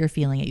admit that you're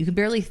feeling it. You can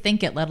barely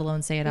think it, let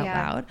alone say it out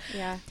loud.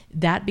 Yeah.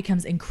 That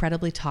becomes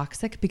incredibly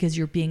toxic because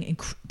you're being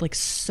like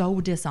so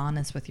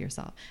dishonest with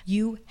yourself.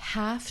 You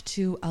have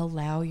to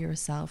allow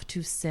yourself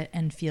to sit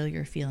and feel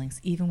your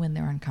feelings, even when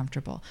they're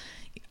uncomfortable.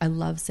 I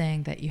love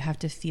saying that you have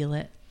to feel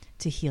it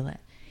to heal it.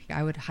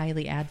 I would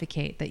highly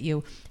advocate that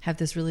you have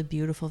this really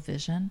beautiful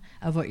vision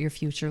of what your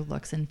future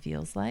looks and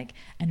feels like,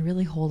 and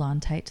really hold on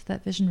tight to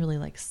that vision, really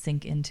like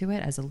sink into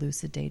it as a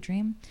lucid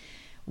daydream,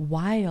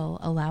 while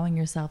allowing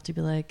yourself to be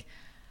like,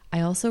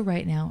 I also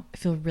right now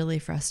feel really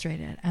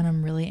frustrated and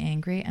I'm really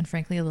angry and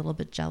frankly a little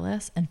bit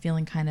jealous and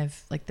feeling kind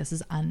of like this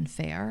is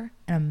unfair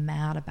and I'm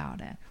mad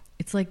about it.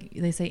 It's like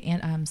they say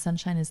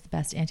sunshine is the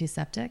best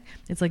antiseptic.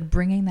 It's like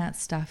bringing that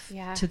stuff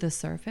to the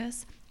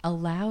surface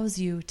allows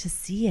you to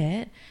see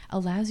it,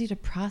 allows you to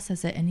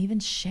process it and even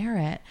share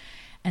it.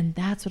 And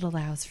that's what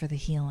allows for the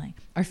healing.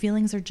 Our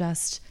feelings are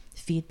just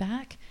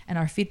feedback, and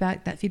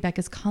that feedback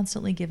is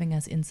constantly giving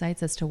us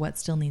insights as to what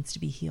still needs to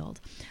be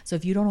healed. So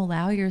if you don't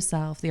allow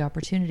yourself the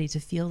opportunity to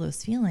feel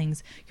those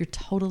feelings, you're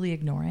totally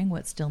ignoring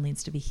what still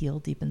needs to be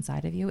healed deep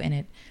inside of you,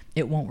 and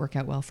it won't work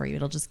out well for you.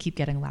 It'll just keep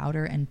getting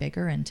louder and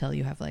bigger until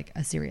you have like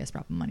a serious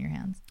problem on your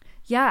hands.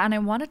 Yeah, and I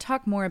want to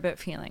talk more about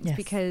feelings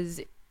because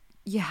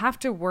you have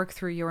to work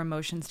through your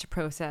emotions to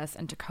process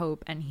and to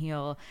cope and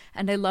heal.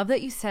 And I love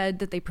that you said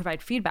that they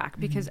provide feedback,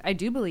 because I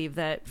do believe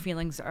that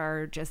feelings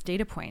are just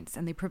data points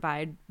and they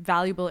provide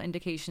valuable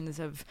indications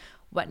of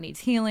what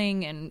needs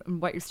healing and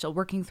what you're still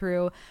working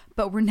through,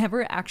 but we're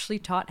never actually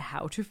taught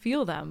how to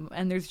feel them.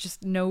 And there's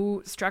just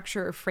no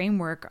structure or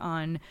framework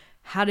on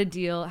how to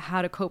deal,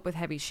 how to cope with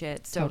heavy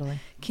shit. So Totally.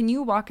 Can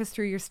you walk us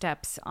through your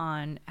steps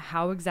on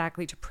how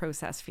exactly to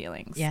process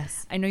feelings?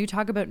 Yes. I know you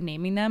talk about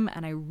naming them,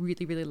 and I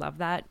really, really love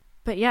that.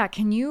 But yeah,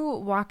 can you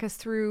walk us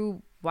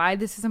through why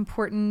this is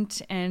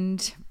important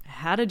and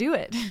how to do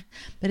it?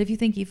 But if you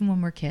think even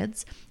when we're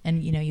kids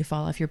and, you know, you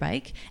fall off your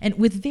bike and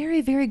with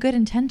very, very good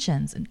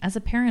intentions, and as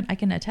a parent, I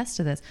can attest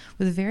to this,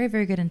 with very,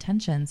 very good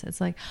intentions,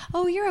 it's like,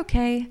 oh, you're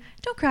okay.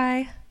 Don't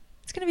cry.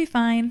 It's going to be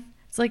fine.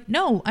 It's like,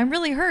 no, I'm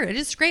really hurt. I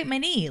just scraped my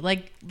knee.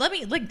 Let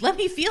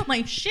me feel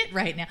my shit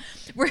right now.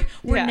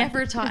 We're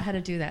never taught how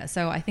to do that.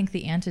 So I think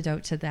the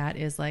antidote to that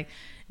is like,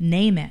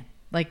 name it.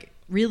 Like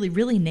really,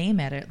 really name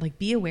it. Like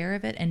be aware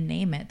of it and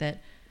name it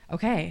that,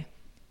 okay,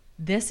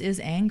 this is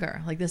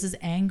anger. Like this is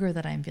anger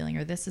that I'm feeling,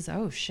 or this is,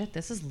 oh shit,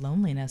 this is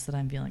loneliness that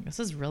I'm feeling. This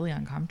is really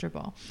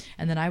uncomfortable.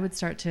 And then I would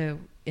start to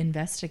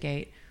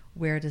investigate,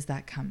 where does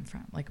that come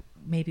from? Like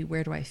maybe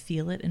where do I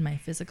feel it in my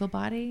physical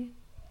body?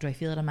 Do I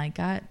feel it in my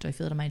gut? Do I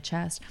feel it in my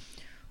chest?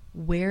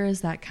 Where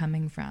is that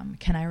coming from?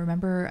 Can I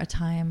remember a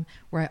time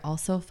where I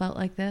also felt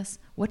like this?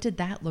 What did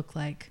that look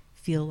like,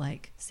 feel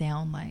like,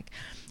 sound like?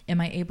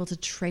 Am I able to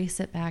trace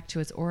it back to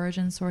its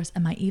origin source?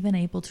 Am I even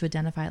able to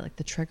identify like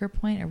the trigger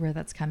point or where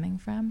that's coming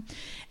from?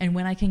 And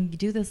when I can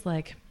do this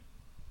like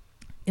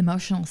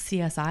emotional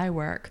CSI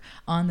work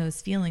on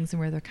those feelings and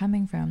where they're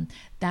coming from,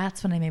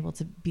 that's when I'm able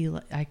to be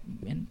like,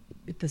 and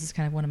this is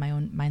kind of one of my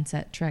own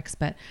mindset tricks,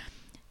 but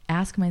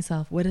ask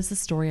myself, what is the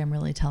story I'm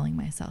really telling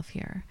myself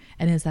here?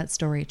 And is that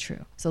story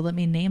true? So let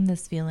me name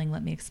this feeling.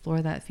 Let me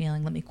explore that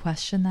feeling. Let me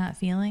question that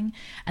feeling.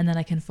 And then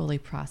I can fully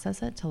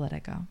process it to let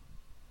it go.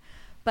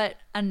 But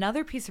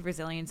another piece of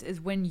resilience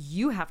is when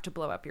you have to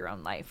blow up your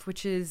own life,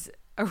 which is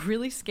a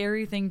really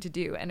scary thing to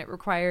do. And it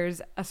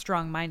requires a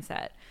strong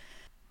mindset.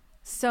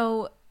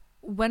 So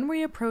when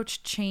we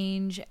approach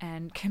change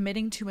and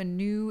committing to a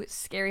new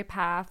scary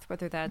path,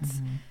 whether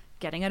that's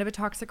getting out of a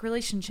toxic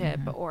relationship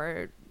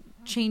or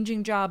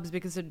changing jobs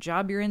because the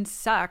job you're in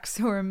sucks,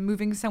 or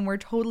moving somewhere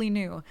totally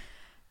new.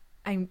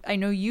 I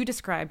know you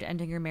described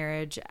ending your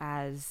marriage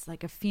as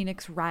like a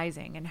phoenix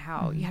rising, and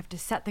how you have to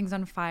set things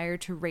on fire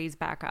to raise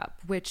back up,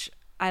 which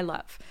I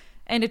love.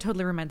 And it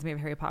totally reminds me of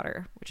Harry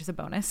Potter, which is a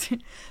bonus.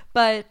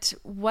 But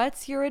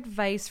what's your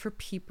advice for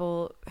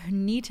people who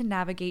need to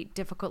navigate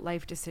difficult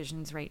life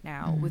decisions right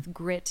now with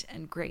grit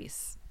and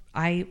grace?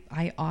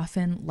 I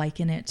often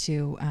liken it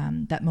to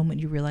that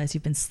moment you realize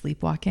you've been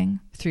sleepwalking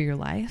through your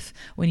life,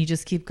 when you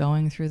just keep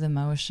going through the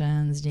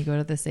motions and you go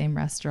to the same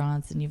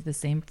restaurants and you have the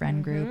same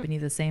friend group and you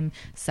have the same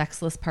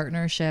sexless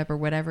partnership or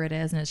whatever it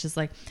is. And it's just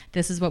like,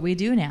 this is what we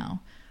do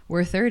now.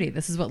 We're 30.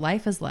 This is what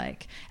life is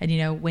like. And, you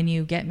know, when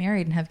you get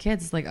married and have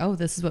kids, it's like, oh,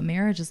 this is what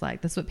marriage is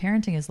like. This is what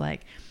parenting is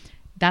like.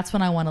 That's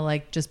when I want to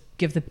like just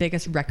give the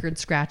biggest record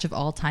scratch of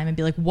all time and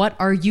be like, what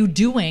are you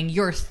doing?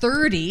 You're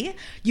 30.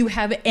 You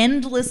have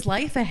endless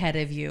life ahead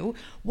of you.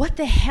 What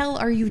the hell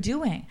are you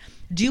doing?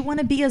 Do you want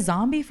to be a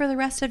zombie for the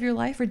rest of your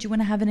life, or do you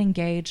want to have an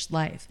engaged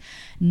life?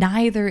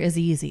 Neither is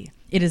easy.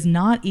 It is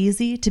not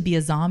easy to be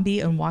a zombie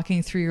and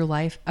walking through your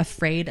life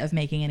afraid of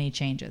making any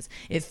changes.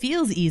 It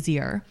feels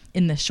easier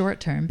in the short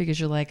term because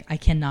you're like, I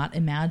cannot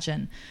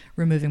imagine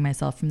removing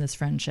myself from this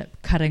friendship,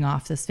 cutting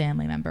off this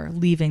family member,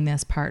 leaving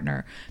this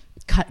partner,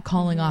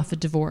 calling off a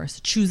divorce,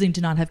 choosing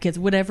to not have kids,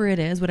 whatever it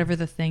is, whatever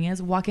the thing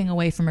is, walking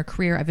away from a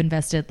career I've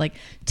invested like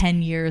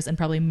 10 years and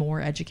probably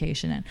more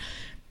education in.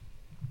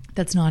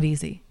 That's not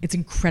easy. It's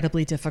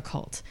incredibly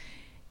difficult.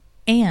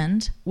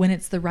 And when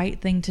it's the right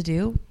thing to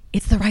do,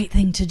 it's the right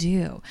thing to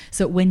do.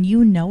 So when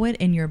you know it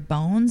in your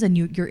bones and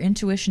your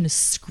intuition is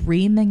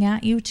screaming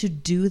at you to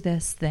do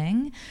this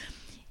thing,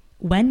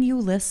 when you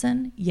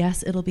listen,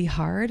 yes, it'll be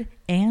hard,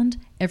 and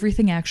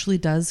everything actually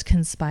does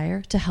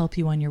conspire to help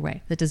you on your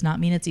way. That does not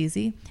mean it's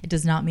easy. It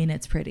does not mean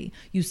it's pretty.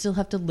 You still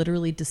have to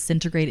literally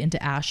disintegrate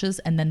into ashes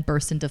and then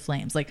burst into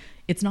flames. Like,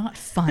 it's not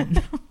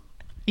fun.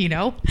 You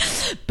know,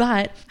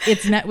 but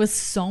it's met with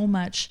so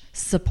much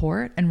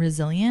support and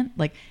resilient.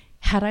 Like,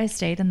 had I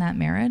stayed in that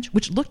marriage,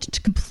 which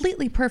looked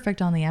completely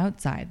perfect on the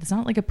outside, it's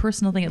not like a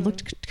personal thing. It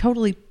looked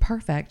totally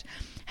perfect.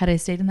 Had I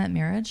stayed in that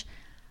marriage,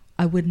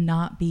 I would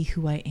not be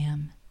who I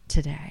am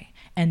today.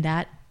 And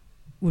that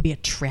would be a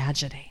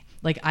tragedy.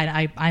 Like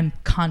I'm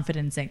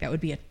confident in saying that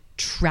would be a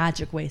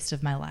tragic waste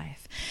of my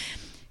life.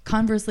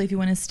 Conversely, if you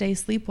want to stay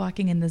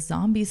sleepwalking in the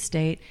zombie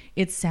state,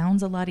 it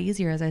sounds a lot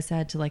easier, as I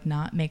said, to like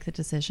not make the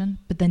decision,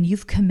 but then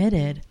you've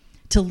committed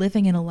to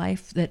living in a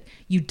life that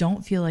you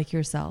don't feel like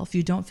yourself.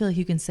 You don't feel like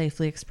you can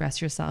safely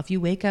express yourself.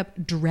 You wake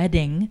up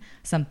dreading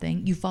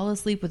something. You fall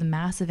asleep with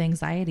massive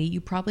anxiety.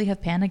 You probably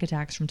have panic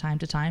attacks from time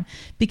to time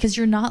because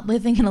you're not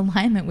living in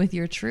alignment with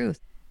your truth.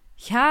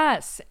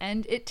 Yes,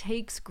 and it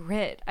takes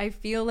grit. I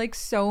feel like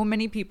so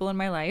many people in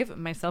my life,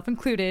 myself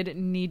included,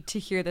 need to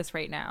hear this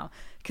right now.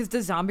 Because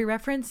the zombie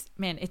reference,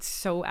 man, it's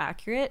so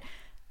accurate.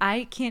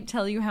 I can't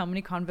tell you how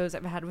many convos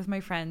I've had with my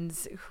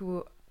friends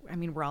who, I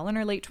mean, we're all in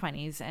our late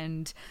 20s,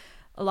 and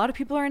a lot of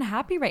people are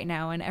unhappy right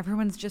now, and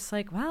everyone's just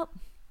like, well,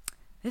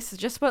 this is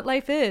just what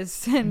life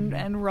is.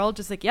 And we're all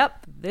just like,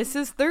 yep, this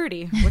is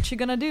 30. What you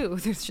gonna do?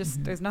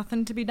 There's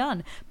nothing to be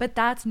done. But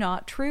that's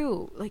not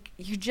true. Like,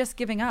 you're just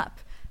giving up.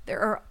 There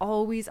are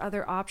always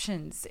other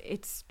options.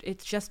 It's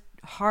just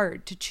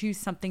hard to choose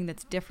something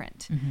that's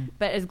different.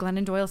 But as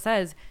Glennon Doyle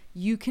says,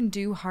 you can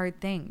do hard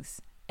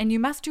things, and you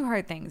must do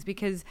hard things,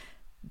 because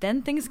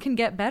then things can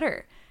get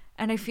better.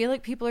 And I feel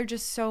like people are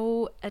just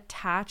so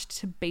attached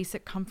to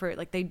basic comfort.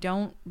 Like, they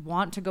don't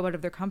want to go out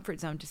of their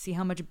comfort zone to see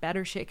how much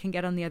better shit can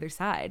get on the other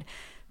side.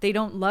 They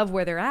don't love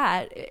where they're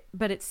at,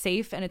 but it's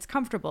safe and it's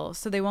comfortable.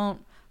 So they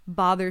won't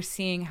bother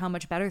seeing how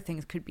much better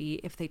things could be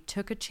if they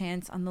took a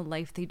chance on the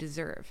life they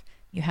deserve.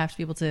 You have to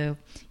be able to,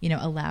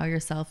 allow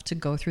yourself to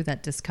go through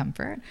that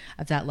discomfort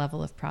of that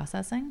level of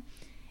processing.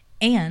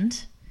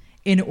 And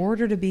in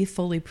order to be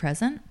fully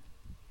present,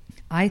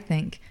 I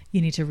think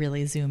you need to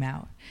really zoom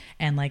out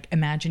and like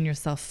imagine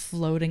yourself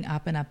floating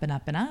up and up and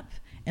up and up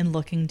and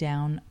looking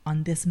down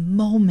on this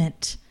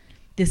moment.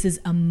 This is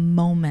a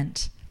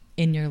moment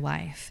in your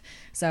life.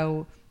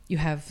 So you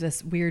have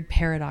this weird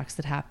paradox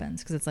that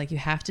happens, because it's like you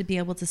have to be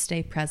able to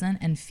stay present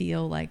and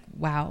feel like,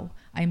 wow,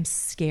 I'm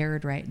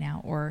scared right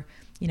now. Or,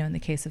 in the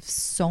case of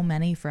so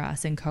many for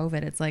us in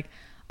COVID, it's like,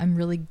 I'm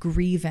really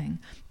grieving.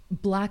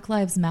 Black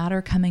Lives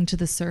Matter coming to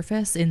the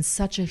surface in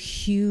such a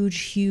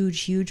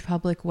huge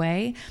public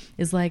way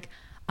is like,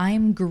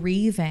 I'm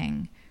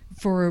grieving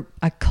for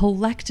a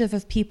collective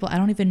of people I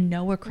don't even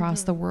know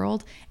across the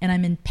world, and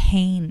I'm in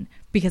pain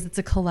because it's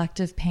a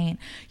collective pain.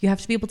 You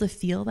have to be able to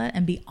feel that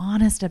and be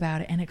honest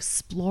about it and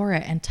explore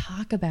it and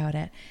talk about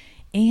it.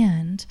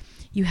 And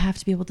you have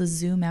to be able to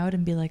zoom out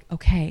and be like,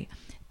 okay,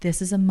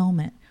 this is a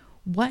moment.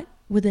 What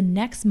would the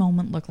next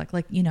moment look like?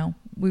 Like,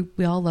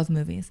 we all love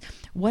movies.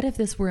 What if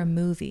this were a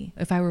movie?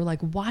 If I were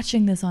like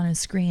watching this on a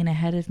screen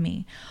ahead of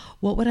me,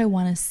 what would I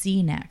want to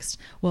see next?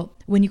 Well,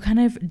 when you kind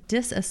of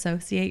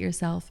disassociate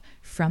yourself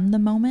from the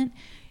moment,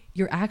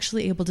 you're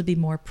actually able to be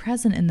more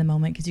present in the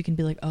moment, because you can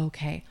be like, oh,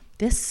 okay,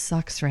 this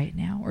sucks right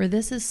now, or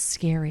this is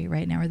scary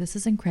right now, or this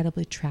is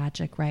incredibly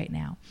tragic right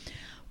now.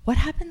 What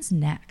happens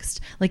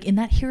next? Like, in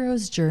that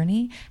hero's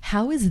journey,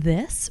 how is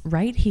this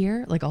right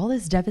here, like all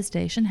this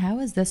devastation, how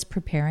is this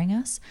preparing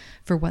us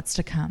for what's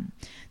to come?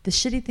 The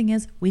shitty thing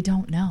is, we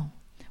don't know.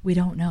 We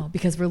don't know,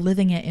 because we're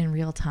living it in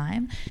real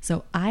time.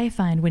 So I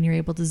find when you're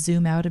able to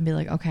zoom out and be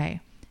like,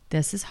 okay,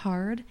 this is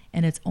hard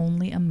and it's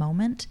only a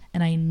moment,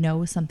 and I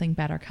know something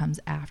better comes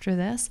after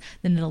this,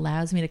 then it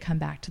allows me to come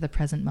back to the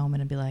present moment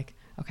and be like,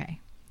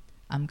 okay,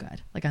 I'm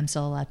good. Like, I'm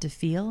still allowed to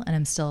feel, and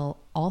I'm still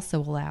also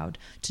allowed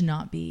to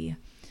not be,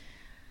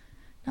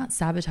 not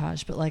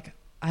sabotage, but like,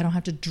 I don't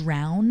have to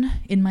drown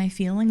in my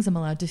feelings. I'm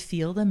allowed to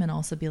feel them and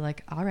also be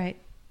like, all right,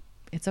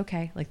 it's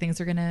okay. Like, things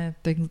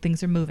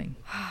are moving.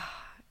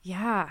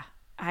 Yeah.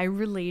 I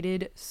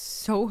related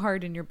so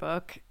hard in your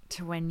book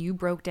to when you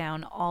broke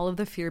down all of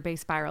the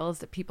fear-based spirals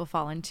that people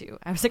fall into.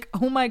 I was like,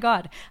 oh my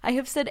God, I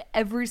have said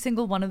every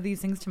single one of these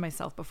things to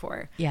myself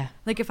before. Yeah.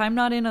 Like, if I'm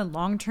not in a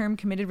long-term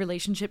committed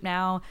relationship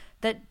now,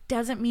 that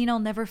doesn't mean I'll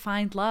never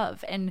find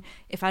love. And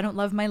if I don't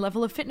love my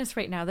level of fitness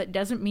right now, that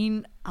doesn't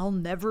mean I'll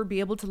never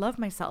be able to love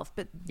myself.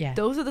 But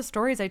those are the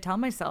stories I tell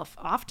myself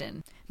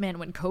often. Man,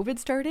 when COVID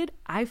started,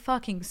 I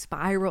fucking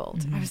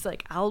spiraled. I was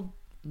like, I'll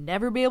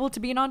never be able to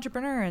be an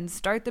entrepreneur and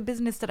start the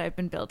business that I've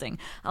been building.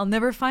 I'll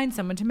never find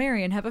someone to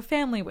marry and have a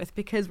family with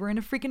because we're in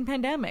a freaking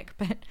pandemic.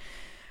 But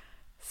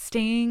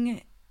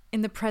staying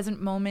in the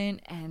present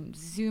moment and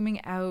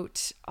zooming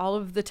out, all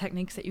of the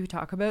techniques that you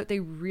talk about,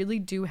 they really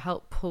do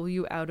help pull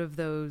you out of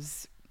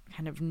those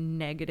kind of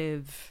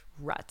negative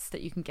ruts that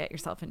you can get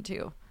yourself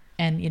into.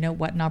 And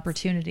what an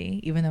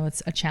opportunity, even though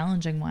it's a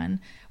challenging one,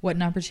 what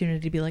an opportunity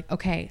to be like,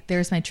 okay,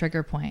 there's my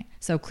trigger point.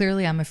 So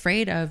clearly I'm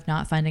afraid of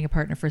not finding a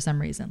partner for some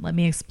reason. Let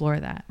me explore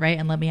that, right?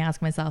 And let me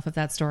ask myself if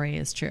that story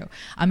is true.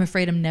 I'm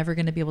afraid I'm never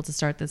going to be able to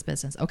start this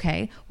business.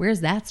 Okay,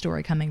 where's that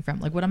story coming from?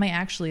 Like, what am I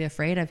actually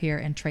afraid of here?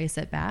 And trace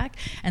it back.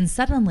 And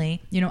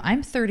suddenly,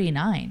 I'm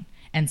 39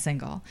 and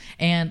single.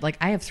 And like,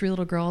 I have 3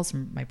 little girls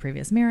from my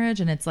previous marriage.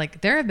 And it's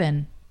like, there have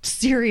been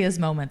serious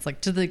moments,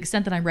 like to the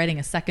extent that I'm writing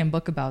a second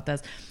book about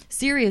this,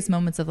 serious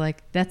moments of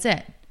like, that's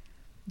it.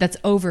 That's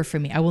over for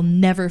me. I will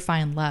never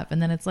find love. And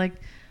then it's like,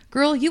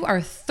 girl, you are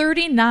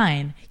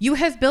 39. You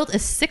have built a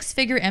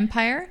 6-figure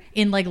empire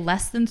in like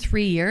less than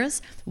 3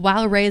 years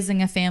while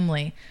raising a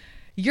family.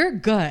 You're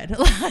good.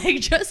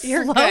 Like, just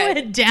slow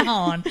it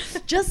down.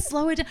 Just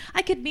slow it down.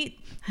 I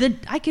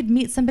could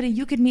meet somebody,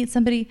 you could meet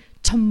somebody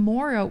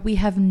tomorrow. We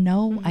have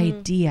no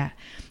idea.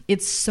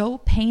 It's so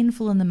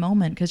painful in the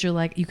moment because you're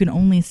like, you can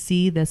only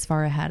see this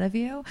far ahead of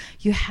you.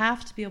 You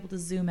have to be able to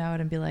zoom out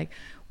and be like,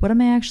 what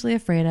am I actually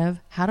afraid of?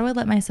 How do I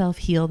let myself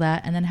heal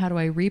that? And then how do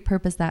I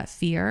repurpose that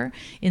fear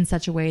in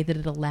such a way that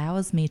it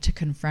allows me to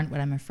confront what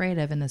I'm afraid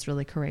of in this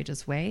really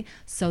courageous way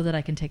so that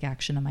I can take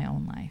action in my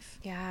own life?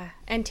 Yeah.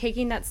 And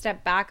taking that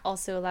step back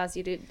also allows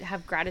you to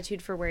have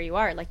gratitude for where you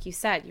are. Like you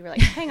said, you were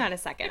like, hang on a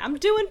second, I'm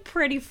doing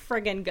pretty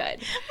friggin' good.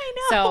 I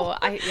know.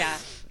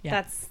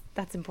 So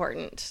that's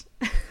important.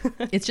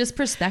 It's just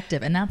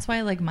perspective. And that's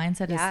why like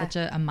mindset is such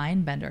a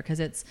mind bender, because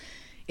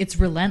it's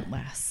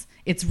relentless.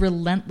 It's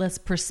relentless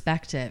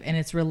perspective and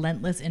it's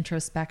relentless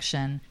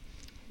introspection.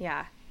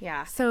 Yeah.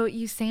 Yeah. So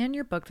you say in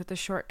your book that the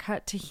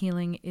shortcut to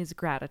healing is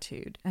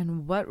gratitude.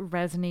 And what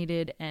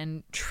resonated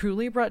and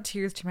truly brought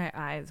tears to my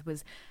eyes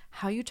was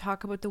how you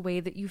talk about the way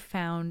that you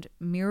found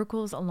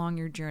miracles along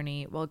your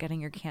journey while getting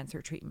your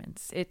cancer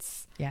treatments.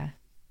 It's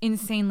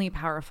insanely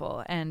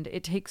powerful, and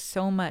it takes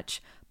so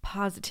much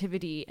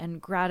positivity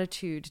and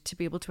gratitude to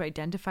be able to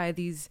identify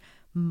these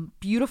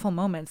beautiful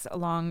moments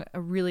along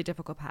a really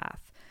difficult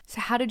path. So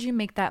how did you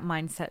make that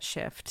mindset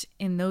shift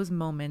in those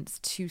moments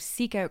to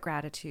seek out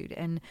gratitude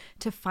and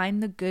to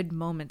find the good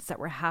moments that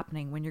were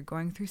happening when you're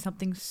going through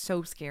something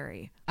so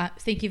scary?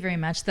 Thank you very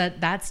much.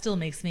 That still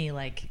makes me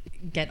like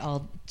get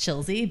all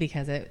chillsy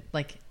because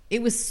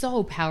it was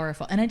so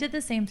powerful. And I did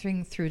the same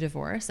thing through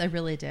divorce. I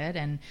really did.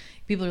 And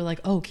people are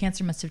like, oh,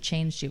 cancer must have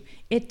changed you.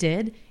 It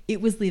did. It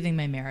was leaving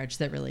my marriage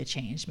that really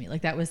changed me.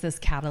 Like that was this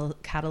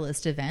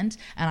catalyst event.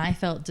 And I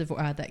felt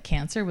that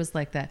cancer was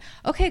like that.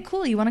 Okay,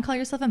 cool. You want to call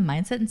yourself a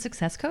mindset and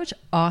success coach?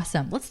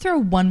 Awesome. Let's throw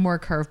one more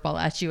curveball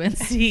at you and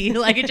see,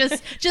 like,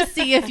 just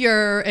see if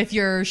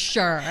you're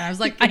sure. And I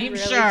was like, I am really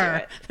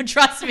sure. But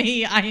trust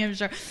me, I am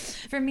sure.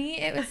 For me,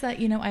 it was that,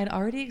 I had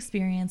already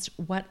experienced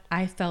what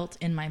I felt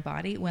in my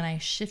body when I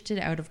shifted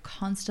out of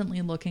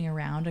constantly looking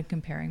around and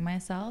comparing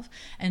myself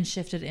and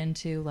shifted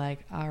into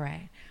like, all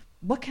right,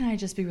 what can I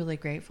just be really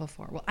grateful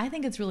for? Well, I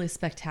think it's really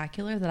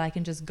spectacular that I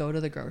can just go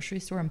to the grocery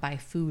store and buy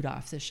food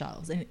off the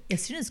shelves. And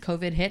as soon as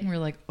COVID hit and we're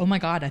like, oh my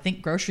God, I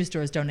think grocery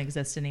stores don't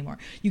exist anymore.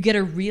 You get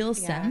a real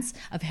sense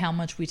of how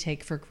much we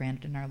take for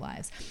granted in our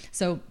lives.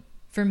 So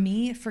for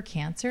me, for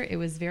cancer, it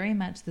was very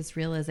much this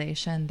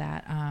realization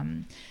that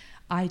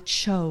I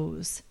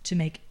chose to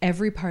make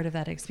every part of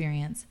that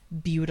experience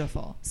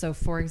beautiful. So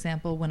for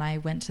example, when I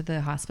went to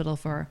the hospital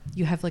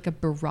you have like a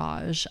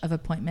barrage of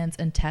appointments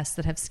and tests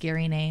that have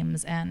scary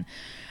names. And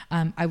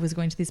I was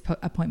going to these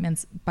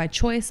appointments by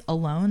choice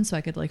alone so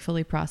I could like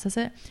fully process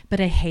it.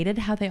 But I hated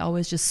how they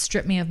always just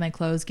stripped me of my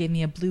clothes, gave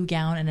me a blue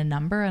gown and a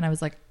number. And I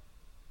was like,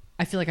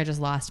 I feel like I just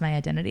lost my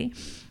identity.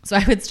 So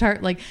I would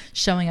start like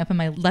showing up in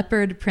my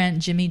leopard print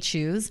Jimmy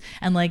Choos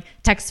and like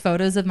text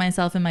photos of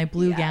myself in my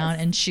blue gown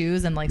and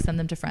shoes and like send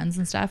them to friends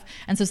and stuff.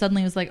 And so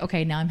suddenly it was like,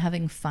 okay, now I'm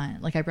having fun.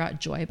 Like I brought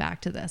joy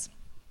back to this.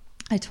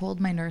 I told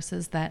my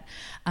nurses that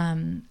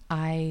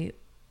I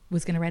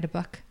was going to write a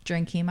book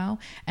during chemo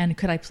and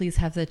could I please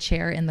have the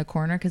chair in the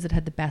corner because it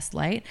had the best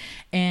light.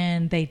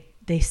 And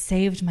they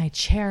saved my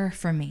chair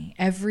for me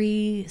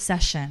every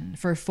session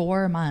for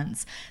 4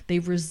 months. They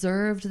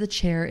reserved the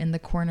chair in the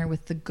corner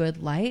with the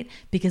good light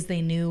because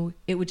they knew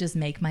it would just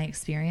make my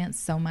experience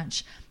so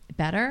much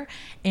better.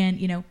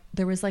 And,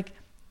 there was like,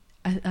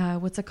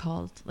 what's it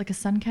called? Like a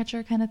sun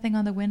catcher kind of thing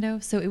on the window.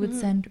 So it would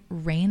send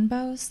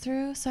rainbows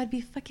through. So I'd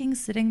be fucking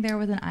sitting there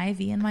with an IV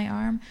in my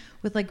arm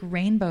with like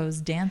rainbows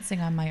dancing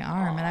on my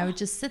arm. And I would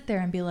just sit there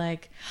and be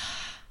like,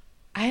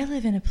 I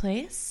live in a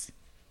place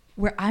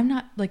where I'm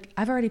not like,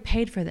 I've already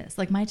paid for this.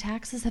 Like my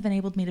taxes have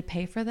enabled me to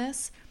pay for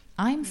this.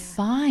 I'm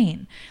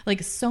fine.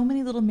 Like so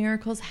many little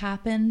miracles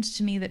happened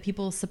to me that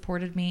people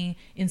supported me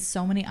in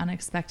so many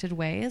unexpected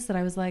ways that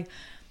I was like,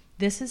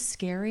 this is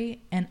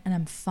scary and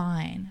I'm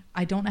fine.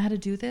 I don't know how to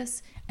do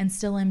this and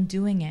still I'm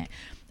doing it.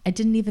 I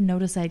didn't even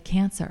notice I had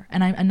cancer.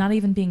 And I'm not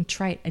even being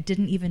trite. I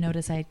didn't even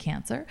notice I had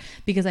cancer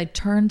because I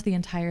turned the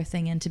entire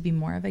thing into be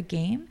more of a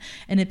game.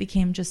 And it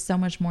became just so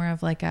much more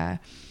of like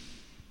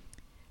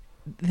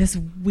this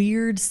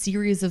weird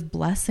series of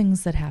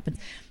blessings that happened.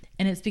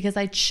 And it's because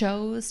I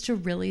chose to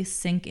really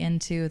sink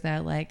into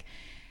that, like,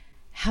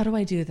 how do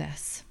I do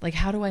this? Like,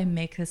 how do I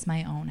make this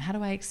my own? How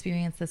do I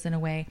experience this in a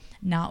way,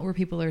 not where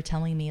people are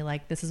telling me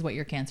like, this is what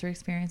your cancer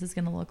experience is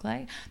going to look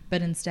like,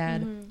 but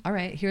instead, all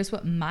right, here's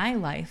what my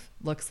life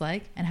looks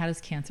like. And how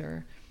does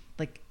cancer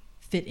like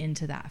fit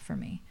into that for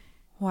me?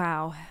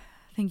 Wow.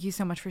 Thank you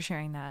so much for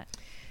sharing that.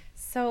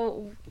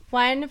 So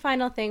one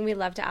final thing we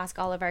love to ask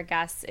all of our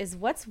guests is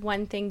what's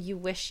one thing you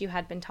wish you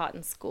had been taught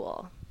in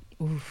school?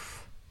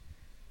 Oof.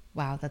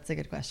 Wow, that's a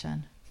good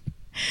question.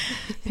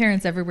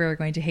 Parents everywhere are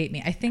going to hate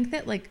me. I think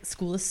that like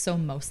school is so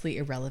mostly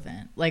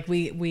irrelevant. Like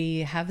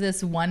we have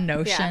this one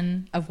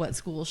notion of what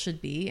school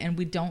should be and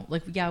we don't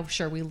like, yeah,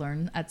 sure, we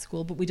learn at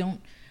school, but we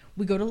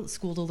go to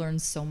school to learn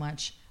so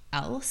much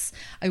else.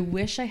 I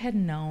wish I had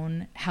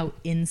known how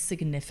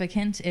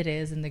insignificant it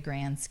is in the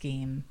grand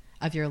scheme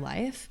of your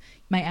life.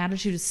 My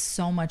attitude is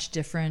so much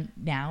different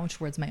now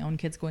towards my own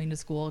kids going to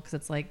school because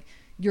it's like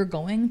you're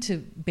going to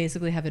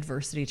basically have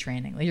adversity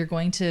training. Like you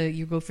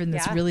go from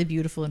this really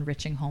beautiful,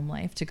 enriching home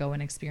life to go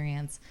and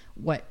experience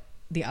what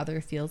the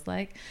other feels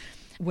like.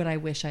 What I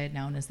wish I had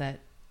known is that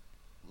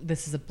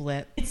this is a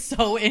blip. It's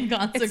so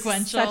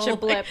inconsequential. It's such a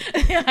blip.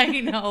 Like, I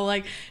know.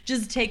 Like,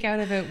 just take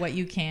out of it what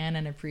you can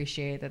and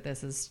appreciate that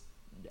this is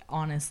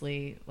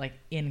honestly like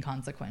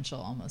inconsequential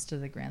almost to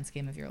the grand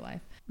scheme of your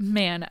life.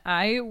 Man,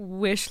 I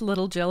wish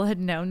little Jill had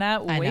known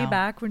that way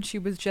back when she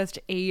was just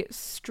a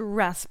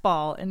stress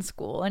ball in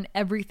school and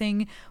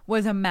everything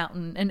was a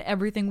mountain and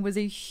everything was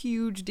a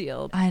huge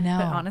deal. I know.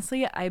 But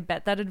honestly, I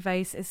bet that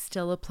advice is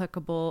still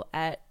applicable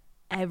at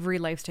every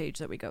life stage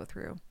that we go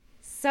through.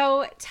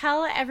 So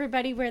tell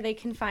everybody where they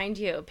can find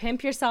you.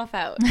 Pimp yourself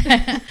out.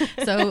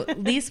 So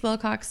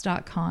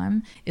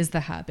LiseWilcox.com is the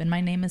hub. And my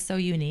name is so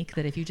unique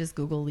that if you just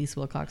Google Lise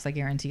Wilcox, I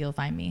guarantee you'll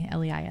find me,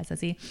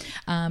 Leisse.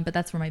 But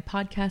that's where my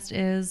podcast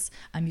is.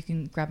 You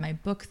can grab my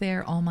book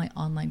there. All my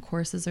online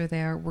courses are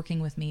there, working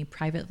with me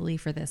privately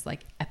for this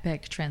like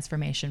epic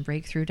transformation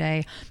breakthrough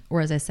day. Or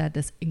as I said,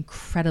 this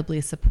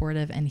incredibly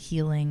supportive and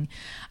healing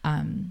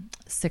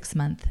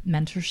 6-month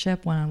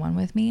mentorship one-on-one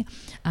with me.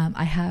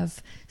 I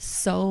have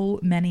so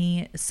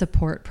many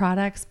support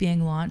products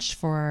being launched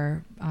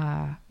for,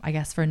 I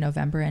guess for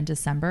November and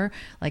December,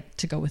 like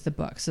to go with the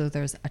book. So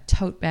there's a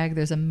tote bag,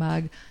 there's a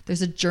mug,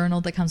 there's a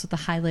journal that comes with a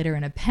highlighter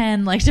and a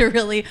pen, like to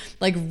really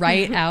like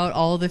write out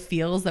all the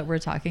feels that we're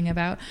talking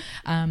about.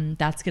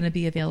 That's going to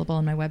be available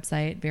on my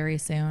website very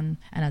soon.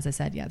 And as I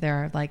said, yeah, there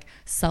are like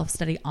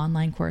self-study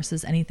online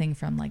courses, anything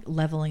from like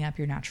leveling up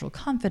your natural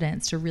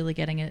confidence to really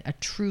getting a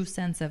true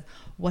sense of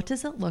what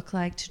does it look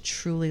like to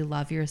truly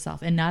love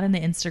yourself, and not in the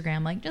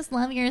Instagram, like just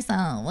love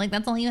yourself. Like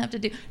that's all you have to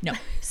do. No,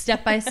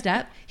 step by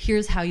step,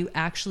 here's how you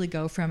actually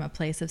go from a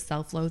place of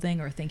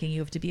self-loathing or thinking you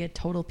have to be a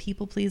total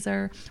people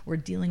pleaser or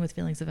dealing with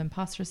feelings of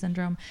imposter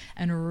syndrome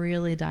and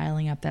really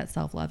dialing up that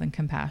self-love and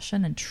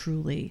compassion and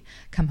truly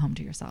come home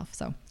to yourself.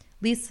 So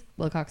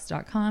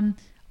LiseWilcox.com,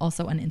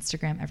 also on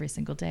Instagram every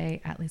single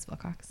day at Lise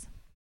Wilcox.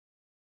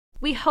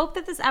 We hope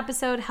that this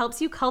episode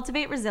helps you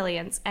cultivate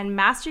resilience and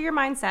master your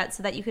mindset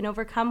so that you can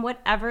overcome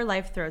whatever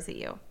life throws at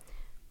you.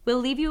 We'll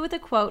leave you with a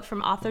quote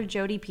from author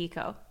Jodi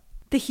Picoult.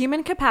 The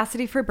human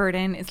capacity for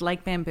burden is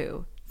like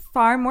bamboo,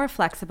 far more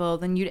flexible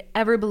than you'd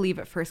ever believe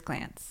at first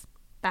glance.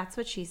 That's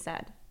what she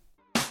said.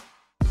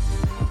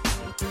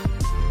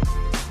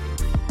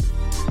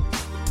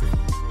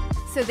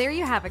 So there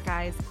you have it,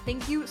 guys.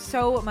 Thank you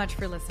so much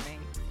for listening.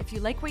 If you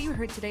like what you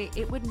heard today,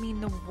 it would mean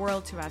the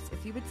world to us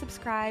if you would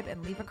subscribe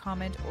and leave a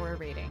comment or a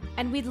rating.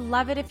 And we'd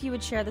love it if you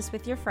would share this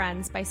with your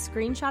friends by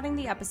screenshotting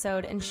the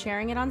episode and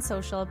sharing it on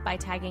social by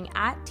tagging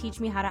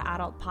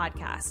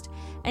 @TeachMeHowToAdult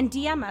and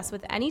DM us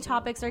with any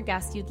topics or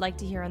guests you'd like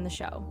to hear on the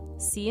show.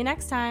 See you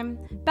next time.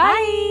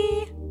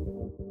 Bye!